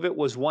value of it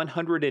was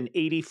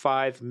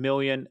 $185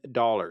 million.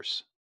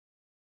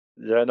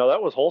 yeah, no,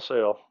 that was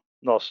wholesale.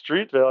 No,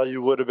 street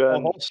value would have Oh,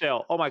 been,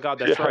 wholesale. Oh my God,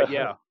 that's right.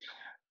 yeah,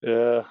 Yeah. yeah, it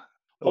would have been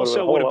a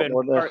Wholesale would whole have lot been,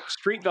 more than or that.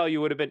 street value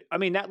would have been, I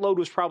mean, that load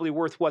was probably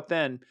worth what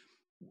then?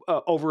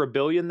 Over $1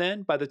 billion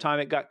then by the time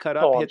it got cut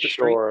up, Oh, I'm hit the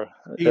street? sure.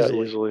 Yeah,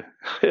 Easily. easily.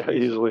 Yeah, Easily.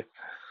 easily.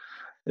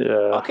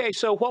 Yeah. Okay,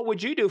 so what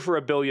would you do for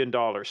 $1 billion?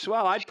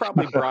 Well, I'd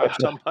probably bribe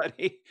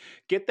somebody,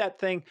 get that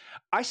thing.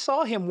 I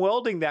saw him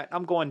welding that.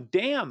 I'm going,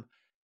 damn,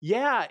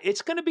 yeah,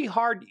 it's going to be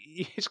hard.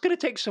 It's going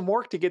to take some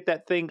work to get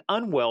that thing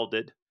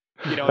unwelded,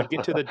 and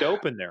get to the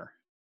dope in there.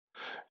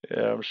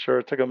 Yeah, I'm sure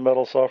it took a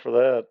metal saw for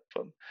that.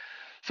 But,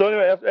 so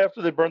anyway,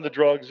 after they burned the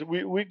drugs,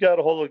 we got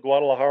a hold of the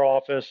Guadalajara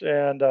office,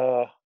 and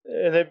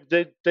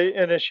they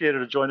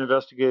initiated a joint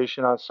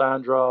investigation on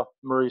Sandra,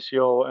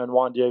 Mauricio, and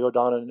Juan Diego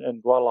down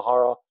in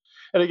Guadalajara.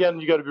 And again,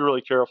 you got to be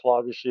really careful,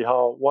 obviously,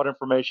 what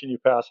information you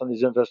pass on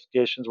these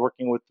investigations,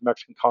 working with the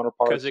Mexican Because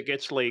counterparts. it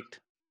gets leaked.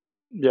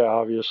 Yeah,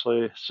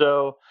 obviously.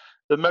 So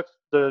the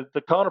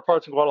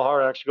counterparts in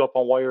Guadalajara actually go up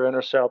on wire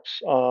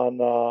intercepts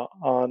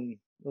on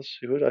let's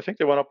see who I think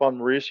they went up on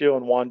Mauricio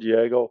and Juan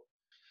Diego,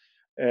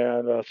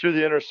 and through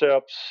the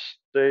intercepts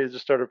they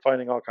just started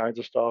finding all kinds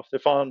of stuff. They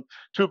found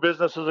two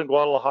businesses in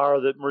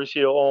Guadalajara that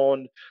Mauricio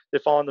owned. They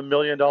found the $1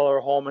 million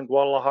home in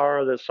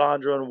Guadalajara that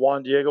Sandra and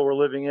Juan Diego were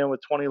living in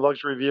with 20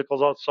 luxury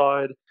vehicles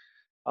outside.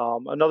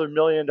 Another $1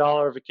 million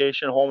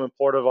vacation home in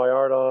Puerto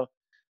Vallarta,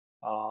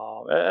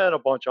 and a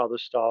bunch of other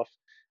stuff.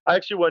 I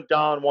actually went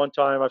down one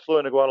time. I flew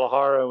into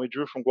Guadalajara, and we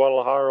drove from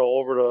Guadalajara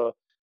over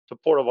to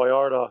Puerto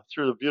Vallarta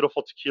through the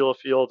beautiful tequila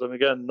fields. And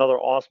again, another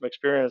awesome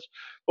experience.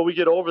 But we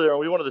get over there, and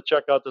we wanted to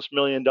check out this $1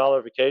 million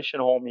vacation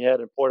home he had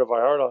in Puerto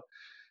Vallarta.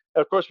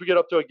 And of course, we get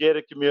up to a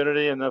gated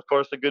community, and of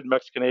course, the good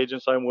Mexican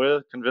agents I'm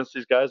with convince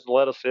these guys to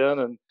let us in.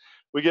 And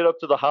we get up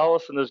to the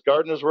house, and there's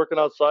gardeners working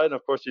outside, and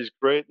of course, these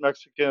great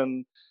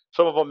Mexican,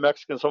 some of them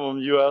Mexican, some of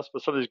them U.S.,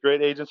 but some of these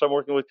great agents I'm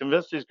working with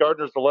convince these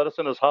gardeners to let us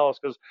in his house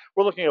because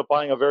we're looking at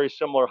buying a very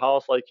similar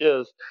house like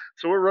his.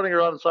 So we're running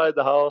around inside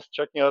the house,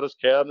 checking out his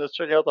cabinets,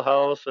 checking out the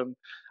house, and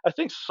I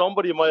think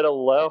somebody might have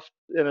left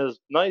in his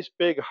nice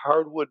big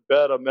hardwood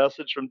bed a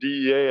message from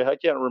DEA. I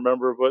can't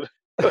remember, but.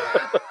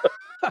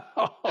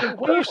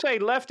 When you say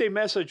left a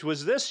message,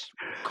 was this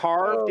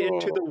carved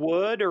into the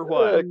wood or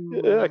what?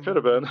 Yeah, it could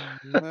have been.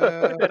 Could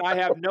have been. I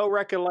have no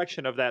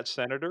recollection of that,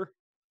 Senator.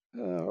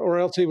 Or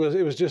else it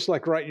was just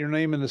like writing your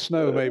name in the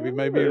snow. Maybe he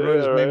wrote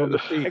his Yeah, name on the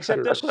right. sheet.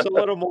 Except this was a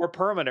little more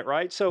permanent,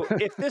 right? So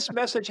if this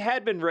message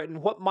had been written,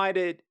 what might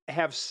it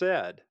have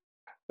said?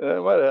 Yeah,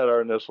 it might have had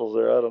our initials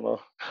there. I don't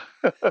know.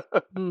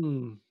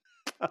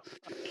 Hmm.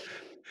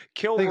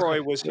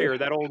 Kilroy was here,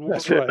 that old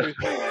That's World right.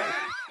 War II.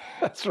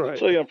 That's right.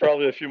 So,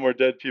 probably a few more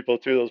dead people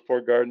too, those poor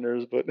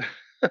gardeners, but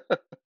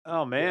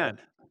Oh man.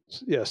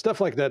 Yeah, stuff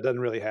like that doesn't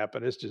really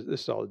happen.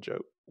 It's all a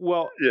joke.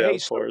 Well, Yeah, hey,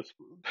 of so course.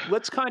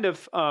 let's kind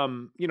of,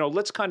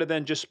 let's kind of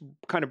then just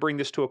kind of bring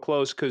this to a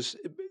close because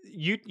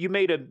you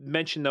made a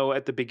mention though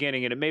at the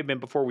beginning, and it may have been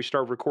before we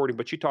started recording,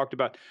 but you talked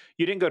about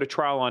you didn't go to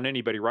trial on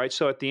anybody, right?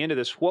 So at the end of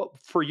this, what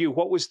for you?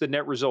 What was the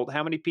net result?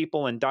 How many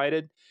people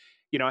indicted?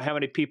 How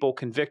many people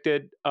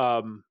convicted?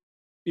 Kind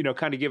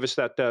of give us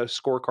that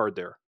scorecard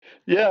there.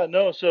 Yeah,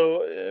 no.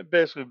 So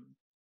basically,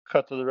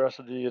 cut to the rest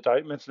of the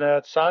indictments. And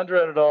that Sandra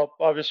ended up.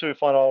 Obviously, we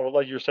found out,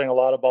 like you were saying, a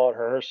lot about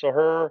her. So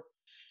her,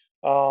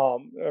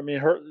 I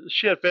mean,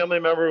 she had family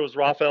member who was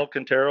Rafael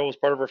Quintero, was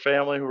part of her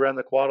family who ran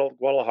the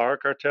Guadalajara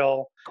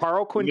cartel.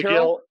 Carl Quintero.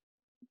 Miguel,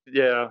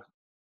 yeah,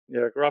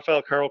 yeah,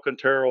 Rafael Carl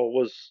Quintero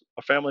was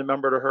a family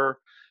member to her.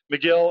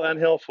 Miguel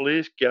Angel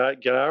Feliz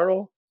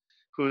Guerrero,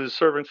 who's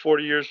serving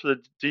 40 years for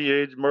the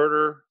DH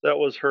murder. That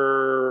was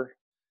her.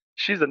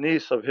 She's a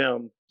niece of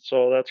him,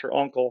 so that's her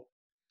uncle.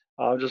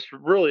 Just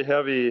really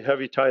heavy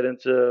tied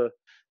into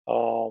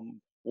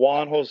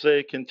Juan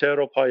Jose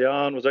Quintero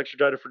Payan was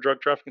extradited for drug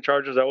trafficking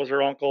charges. That was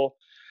her uncle.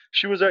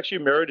 She was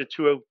actually married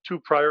to two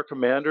prior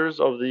commanders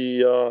of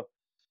the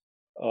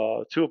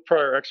two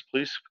prior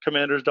ex-police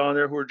commanders down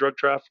there who were drug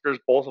traffickers.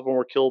 Both of them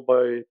were killed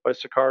by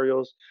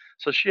sicarios.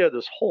 So she had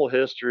this whole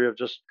history of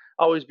just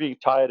always being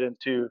tied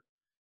into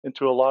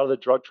a lot of the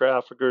drug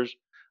traffickers.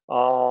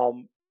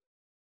 Um,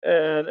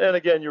 and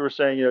again, you were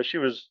saying, she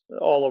was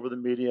all over the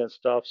media and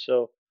stuff.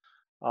 So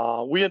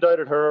we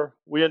indicted her.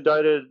 We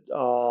indicted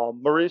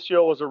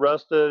Mauricio was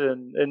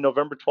arrested in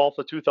November 12th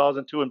of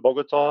 2002 in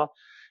Bogota.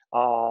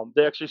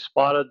 They actually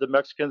spotted the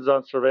Mexicans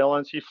on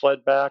surveillance. He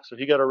fled back, so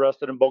he got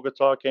arrested in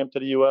Bogota, came to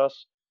the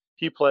U.S.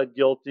 He pled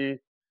guilty.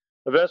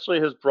 Eventually,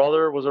 his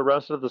brother was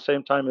arrested at the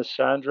same time as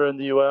Sandra in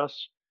the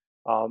U.S.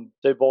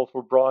 They both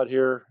were brought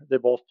here. They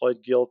both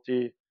pled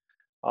guilty.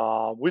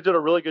 We did a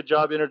really good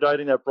job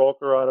interdicting that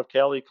broker out of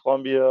Cali,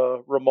 Colombia,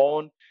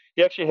 Ramon.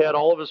 He actually had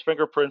all of his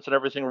fingerprints and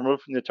everything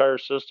removed from the entire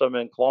system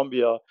in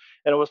Colombia.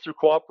 And it was through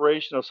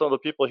cooperation of some of the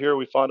people here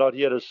we found out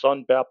he had his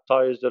son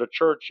baptized at a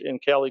church in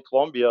Cali,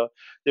 Colombia.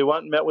 They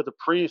went and met with a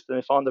priest and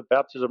they found the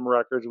baptism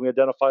records, and we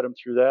identified him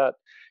through that.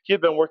 He had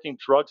been working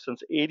drugs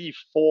since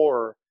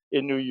 '84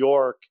 in New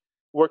York,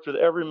 worked with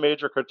every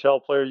major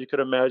cartel player you could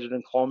imagine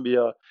in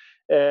Colombia.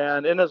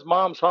 And in his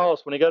mom's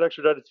house, when he got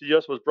extradited to the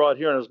U.S., was brought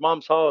here in his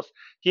mom's house,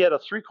 he had a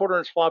 3/4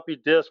 inch floppy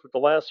disk with the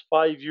last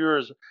 5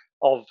 years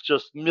of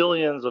just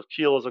millions of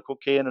kilos of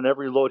cocaine and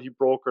every load he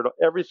brokered,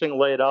 everything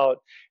laid out.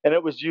 And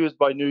it was used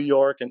by New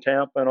York and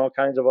Tampa and all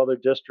kinds of other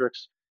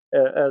districts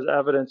as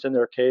evidence in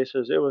their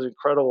cases. It was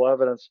incredible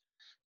evidence.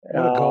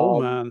 What a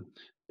gold Um, mine.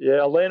 yeah,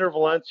 Laner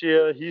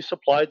Valencia, he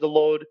supplied the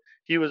load.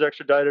 He was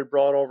extradited,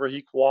 brought over.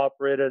 He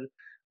cooperated.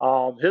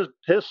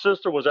 His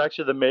sister was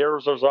actually the mayor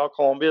of Zarzal,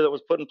 Colombia, that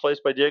was put in place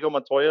by Diego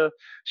Montoya.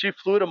 She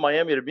flew to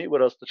Miami to meet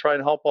with us to try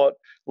and help out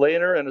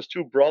Laner and his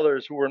two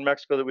brothers who were in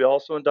Mexico that we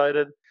also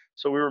indicted.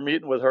 So we were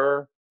meeting with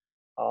her.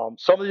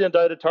 Some of the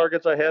indicted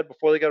targets I had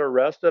before they got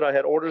arrested, I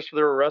had orders for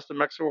their arrest in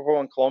Mexico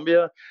and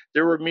Colombia.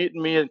 They were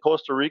meeting me in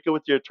Costa Rica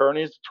with the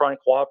attorneys to try and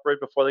cooperate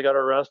before they got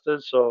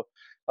arrested. So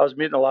I was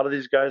meeting a lot of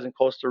these guys in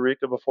Costa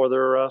Rica before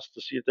their arrest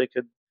to see if they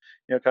could,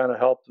 kind of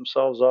help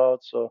themselves out.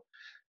 So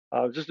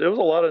just it was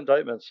a lot of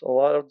indictments, a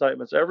lot of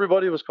indictments.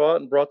 Everybody was caught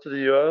and brought to the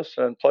U.S.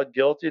 and pled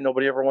guilty.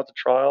 Nobody ever went to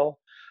trial.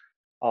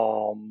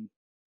 Um,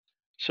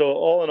 so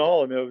all in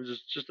all, I mean, it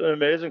was just an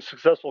amazing,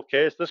 successful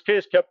case. This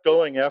case kept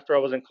going after I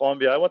was in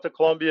Colombia. I went to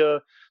Colombia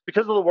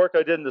because of the work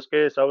I did in this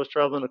case. I was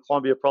traveling to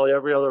Colombia probably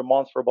every other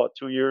month for about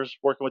 2 years,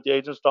 working with the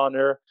agents down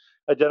there,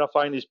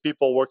 identifying these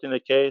people, working the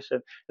case,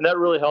 and that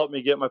really helped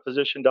me get my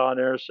position down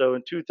there. So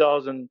in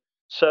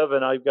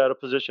 2007, I got a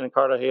position in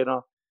Cartagena.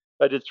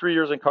 I did 3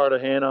 years in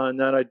Cartagena, and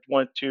then I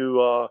went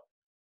to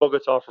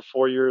Bogota for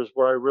 4 years,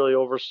 where I really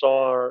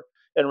oversaw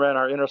and ran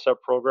our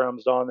intercept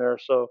programs down there.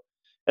 So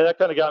and that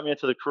kind of got me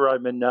into the career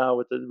I'm in now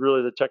with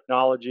the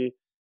technology.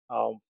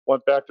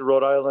 Went back to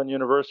Rhode Island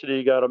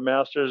University, got a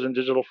master's in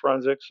digital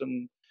forensics,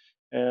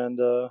 and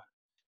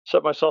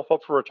set myself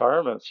up for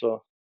retirement.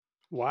 So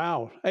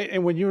Wow.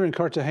 And when you were in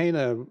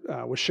Cartagena,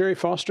 was Sherry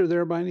Foster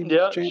there by any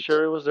yeah, chance?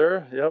 Sherry was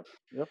there. Yep,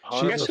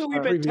 She's a Guess 100%. who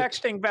we've been previous.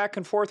 texting back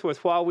and forth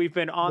with while we've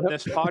been on Yep.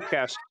 this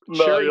podcast?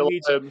 No, you're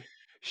lying.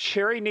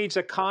 Sherry needs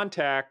a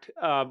contact.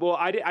 Well,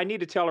 I need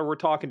to tell her we're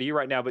talking to you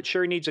right now, but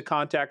Sherry needs a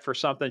contact for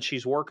something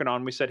she's working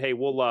on. We said, hey,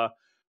 we'll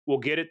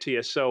get it to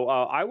you. So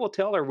I will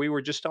tell her we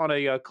were just on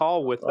a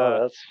call with. Oh,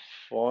 that's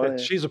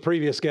funny. She's a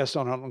previous guest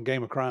on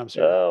Game of Crimes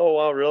here. Oh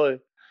wow, really?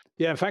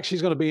 Yeah, in fact,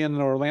 she's going to be in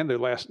Orlando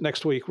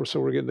next week. So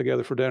we're getting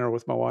together for dinner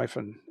with my wife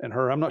and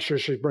her. I'm not sure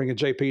she's bringing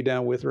JP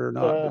down with her or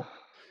not, but Uh,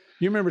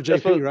 you remember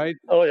that's JP, what. right?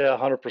 Oh yeah,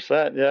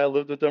 100%. Yeah, I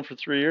lived with them for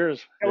 3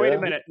 years. Now, wait a Yeah,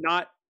 minute,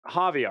 not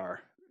Javier,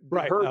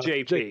 Right. her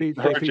JP JP.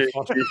 her JP JP.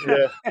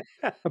 Foster.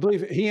 Yeah, I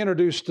believe he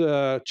introduced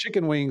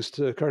chicken wings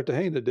to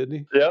Cartagena, didn't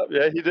he?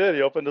 yeah, he did.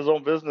 He opened his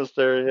own business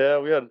there. Yeah,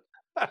 we had.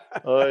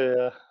 Oh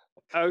yeah.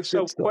 Oh, Good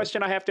so stuff.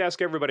 question I have to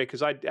ask everybody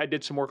because I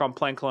did some work on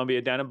Plan Colombia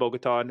down in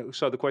Bogota, and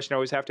so the question I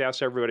always have to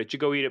ask everybody: did you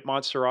go eat at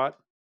Montserrat?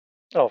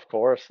 Oh, of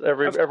course. Of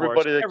course.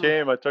 Everybody that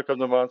came, I took them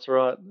to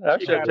Montserrat. You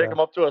Actually, I had take to. Yeah. them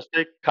up to a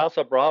steak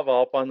Casa Brava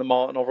up on the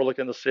mountain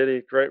overlooking the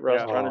city. Great Yeah.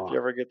 restaurant if Oh, you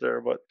ever get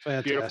there. But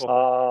Beautiful.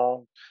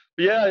 fantastic.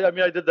 but yeah, I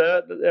mean, I did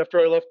that after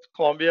I left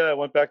Columbia. I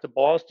went back to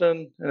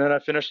Boston, and then I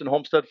finished in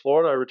Homestead,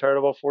 Florida. I retired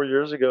about 4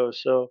 years ago.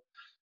 So,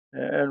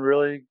 and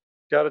really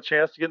got a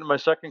chance to get into my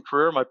second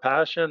career, my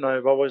passion.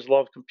 I've always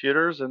loved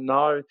computers, and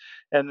now,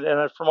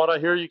 from what I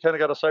hear, you kind of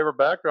got a cyber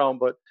background,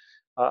 but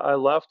I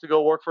left to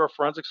go work for a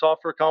forensic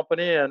software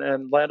company,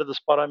 and landed the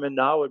spot I'm in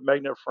now with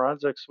Magnet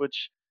Forensics,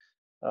 which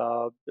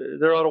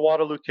they're out of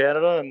Waterloo,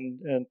 Canada,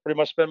 and pretty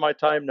much spend my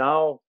time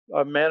now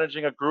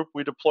managing a group.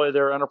 We deploy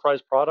their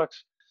enterprise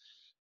products,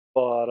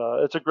 but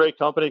it's a great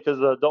company because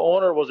the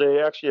owner was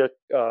actually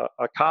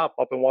a cop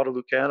up in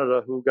Waterloo,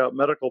 Canada, who got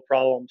medical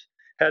problems,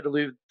 had to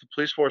leave the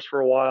police force for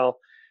a while.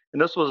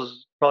 And this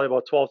was probably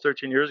about 12,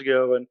 13 years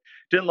ago, and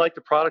didn't like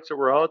the products that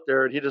were out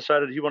there. And he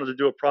decided he wanted to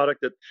do a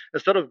product that,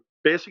 instead of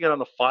basing it on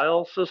the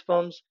file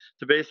systems,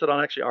 to base it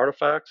on actually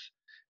artifacts,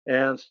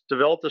 and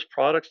developed this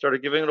product,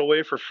 started giving it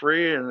away for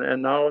free.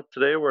 And now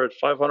today we're at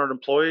 500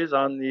 employees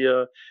on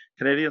the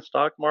Canadian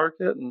stock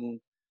market, and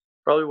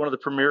probably one of the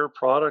premier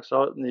products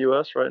out in the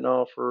U.S. right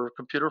now for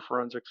computer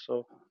forensics.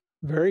 So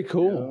Very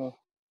cool.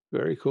 yeah,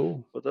 Very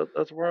cool. but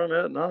that's where I'm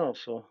at now.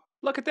 So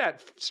Look at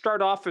that.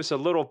 Start off as a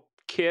little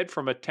kid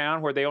from a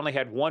town where they only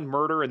had one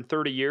murder in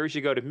 30 years.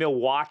 You go to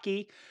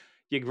Milwaukee,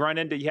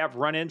 you have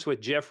run-ins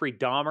with Jeffrey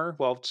Dahmer,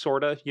 well,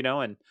 sorta,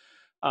 and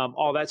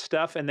all that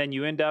stuff, and then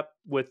you end up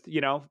with,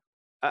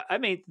 I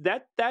mean,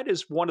 that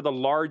is one of the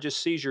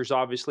largest seizures.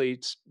 Obviously,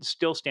 it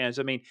still stands.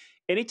 I mean,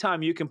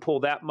 anytime you can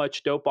pull that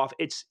much dope off,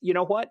 it's, you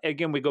know what?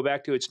 Again, we go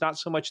back to, it's not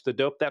so much the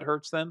dope that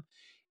hurts them,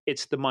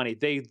 it's the money.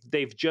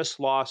 They've just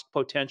lost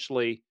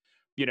potentially,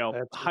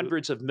 Absolutely.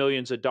 hundreds of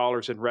millions of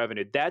dollars in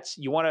revenue. That's,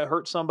 you want to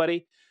hurt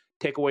somebody,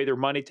 take away their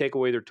money, take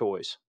away their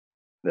toys.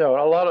 a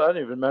lot of, I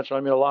didn't even mention.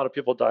 I mean, a lot of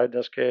people died in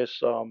this case.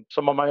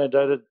 Some of my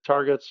indicted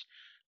targets,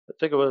 I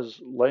think it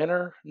was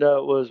Laner. No,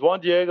 it was Juan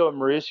Diego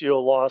and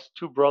Mauricio, lost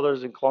two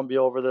brothers in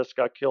Colombia over this.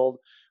 Got killed.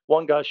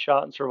 One got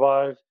shot and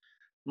survived.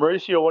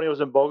 Mauricio, when he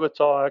was in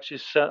Bogota, actually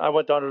sent. I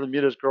went down to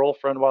meet his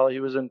girlfriend while he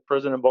was in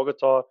prison in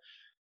Bogota.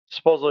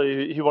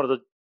 Supposedly, he wanted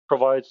to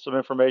provide some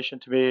information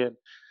to me,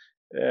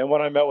 and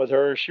when I met with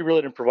her, she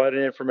really didn't provide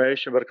any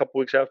information. But a couple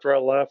weeks after I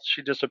left,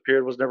 she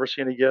disappeared, was never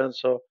seen again.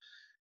 So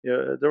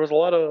yeah, there was a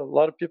lot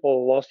of people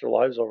who lost their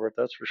lives over it.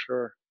 That's for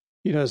sure.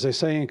 As they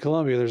say in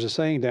Colombia, there's a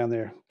saying down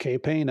there, que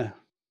pena.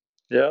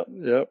 Yep,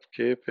 yep.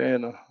 Keep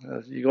paying.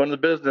 You go into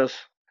business.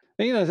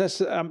 And,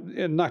 that's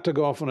and not to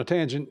go off on a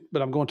tangent,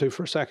 but I'm going to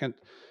for a second.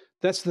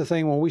 That's the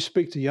thing when we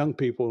speak to young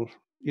people.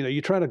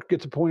 You try to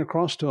get the point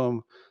across to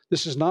them.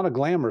 This is not a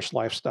glamorous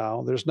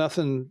lifestyle. There's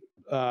nothing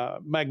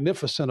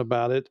magnificent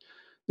about it.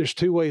 There's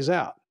two ways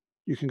out.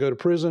 You can go to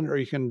prison or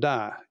you can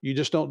die. You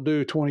just don't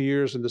do 20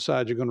 years and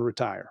decide you're going to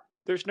retire.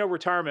 There's no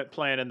retirement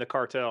plan in the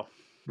cartel.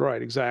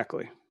 Right,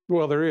 exactly.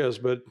 Well, there is,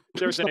 but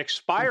There's an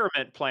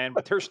expirement plan,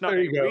 but there's not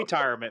there a you go.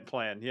 retirement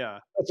plan. Yeah.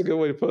 That's a good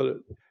way to put it.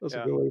 That's a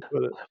Yeah. good way to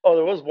put it. Oh,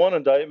 there was one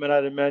indictment I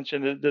didn't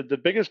mention. The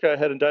biggest guy I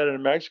had indicted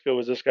in Mexico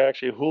was this guy,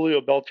 actually,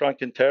 Julio Beltran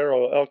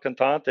Quintero, El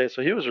Cantante.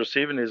 So he was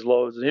receiving these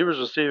loads, and he was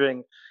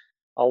receiving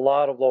a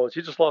lot of loads.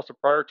 He just lost a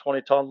prior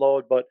 20-ton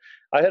load, but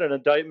I had an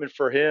indictment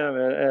for him,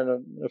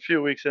 and a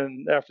few weeks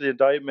in after the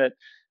indictment,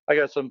 I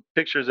got some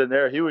pictures in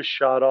there. He was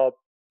shot up.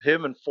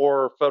 Him and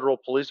four federal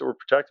police that were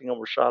protecting him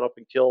were shot up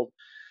and killed.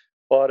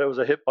 But it was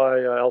a hit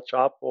by El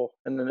Chapo,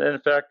 and in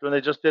fact, when they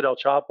just did El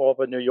Chapo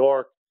up in New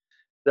York,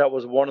 that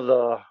was one of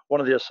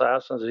the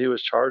assassins that he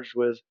was charged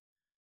with,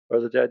 or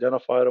that they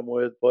identified him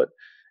with. But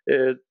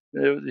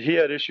he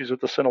had issues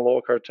with the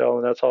Sinaloa cartel,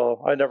 and that's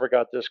how I never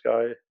got this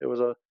guy. It was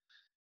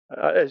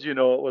as you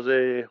know, it was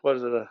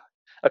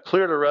a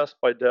cleared arrest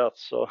by death.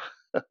 So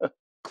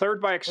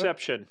Cleared by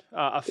exception.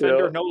 yeah,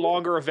 Offender no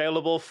longer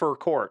available for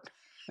court.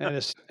 And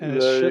it there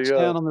you shuts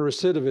down go. on the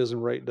recidivism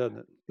rate, doesn't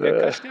it? It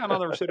cuts down on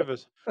the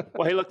recidivism.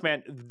 Well, hey, look,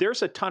 man,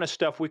 there's a ton of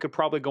stuff we could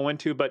probably go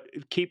into, but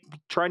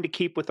trying to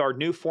keep with our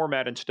new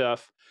format and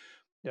stuff.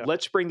 Yeah.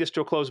 Let's bring this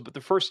to a close. But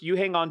the first, you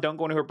hang on, don't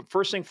go anywhere. But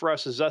first thing for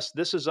us is us.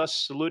 This is us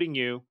saluting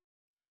you,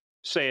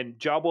 saying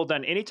job well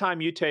done.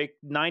 Anytime you take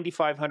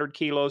 9,500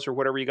 kilos or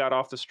whatever you got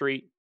off the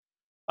street,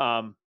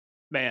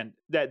 man,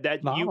 that you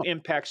Phenomenal.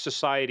 impact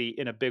society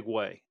in a big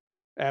way.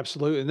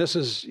 Absolutely. And this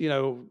is,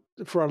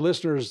 for our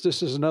listeners,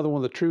 this is another one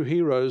of the true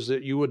heroes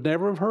that you would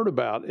never have heard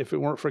about if it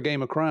weren't for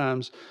Game of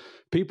Crimes.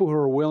 People who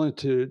are willing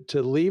to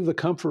leave the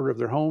comfort of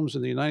their homes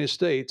in the United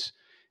States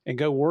and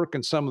go work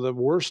in some of the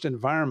worst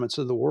environments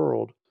of the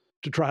world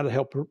to try to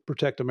help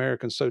protect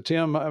Americans. So,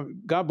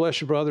 Tim, God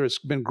bless you, brother. It's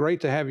been great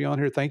to have you on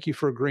here. Thank you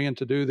for agreeing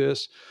to do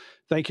this.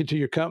 Thank you to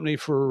your company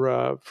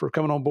for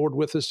coming on board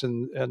with us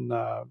and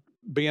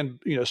being,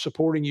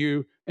 supporting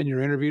you in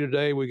your interview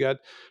today. We got,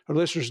 our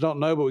listeners don't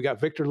know, but we got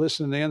Victor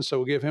listening in. So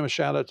we'll give him a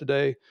shout out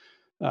today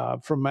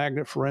from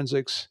Magnet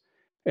Forensics.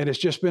 And it's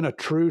just been a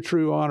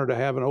true honor to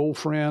have an old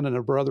friend and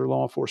a brother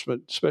law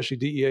enforcement, especially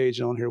DEA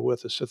agent on here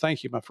with us. So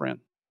thank you, my friend.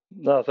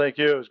 No, thank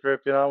you. It was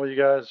great being on with you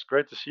guys.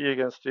 Great to see you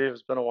again, Steve.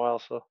 It's been a while.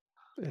 So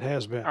It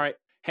has been. All right.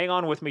 Hang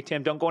on with me,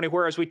 Tim. Don't go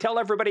anywhere. As we tell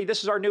everybody,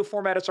 this is our new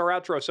format. It's our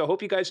outro. So I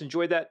hope you guys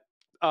enjoyed that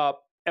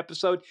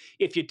episode.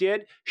 If you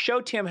did, show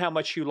Tim how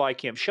much you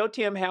like him. Show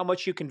Tim how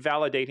much you can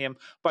validate him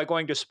by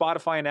going to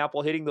Spotify and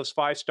Apple, hitting those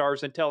 5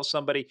 stars, and tell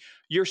somebody,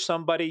 you're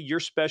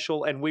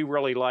special, and we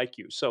really like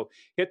you. So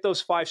hit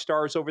those 5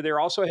 stars over there.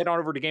 Also, head on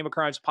over to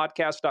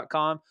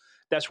GameOfCrimesPodcast.com.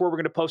 That's where we're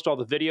going to post all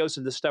the videos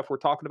and the stuff we're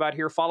talking about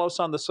here. Follow us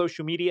on the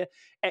social media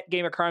at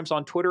Game of Crimes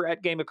on Twitter,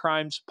 at Game of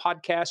Crimes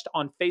Podcast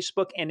on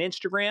Facebook and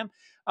Instagram.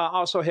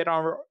 Also, head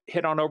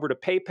on over to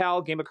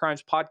PayPal,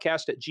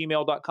 gameofcrimespodcast at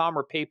gmail.com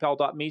or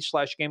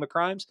paypal.me/Game of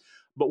Crimes.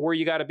 But where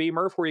you got to be,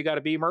 Murph,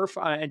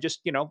 and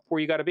just,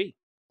 where you got to be.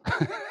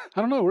 I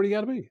don't know. Where do you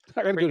got to be?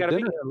 I got to go to dinner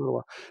in a little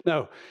while.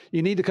 No,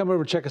 you need to come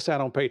over and check us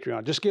out on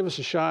Patreon. Just give us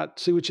a shot,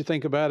 see what you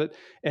think about it.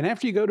 And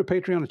after you go to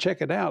Patreon and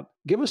check it out,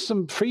 give us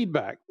some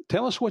feedback.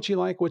 Tell us what you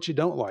like, what you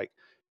don't like.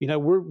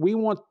 We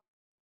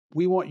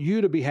want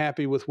you to be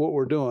happy with what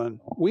we're doing.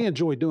 We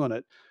enjoy doing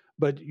it,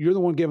 but you're the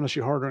one giving us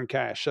your hard-earned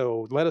cash.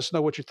 So let us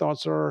know what your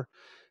thoughts are.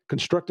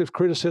 Constructive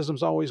criticism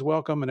is always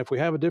welcome. And if we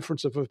have a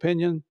difference of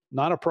opinion,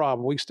 not a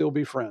problem. We still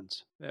be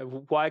friends.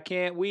 Why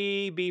can't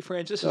we be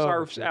friends? This is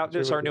our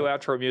new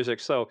outro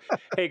music. So,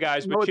 hey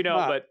guys, but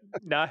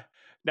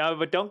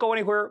but don't go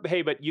anywhere.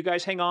 Hey, but you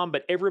guys hang on.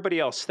 But everybody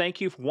else,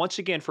 thank you once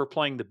again for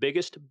playing the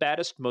biggest,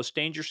 baddest, most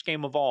dangerous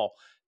game of all,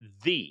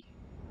 the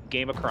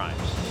Game of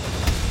Crimes.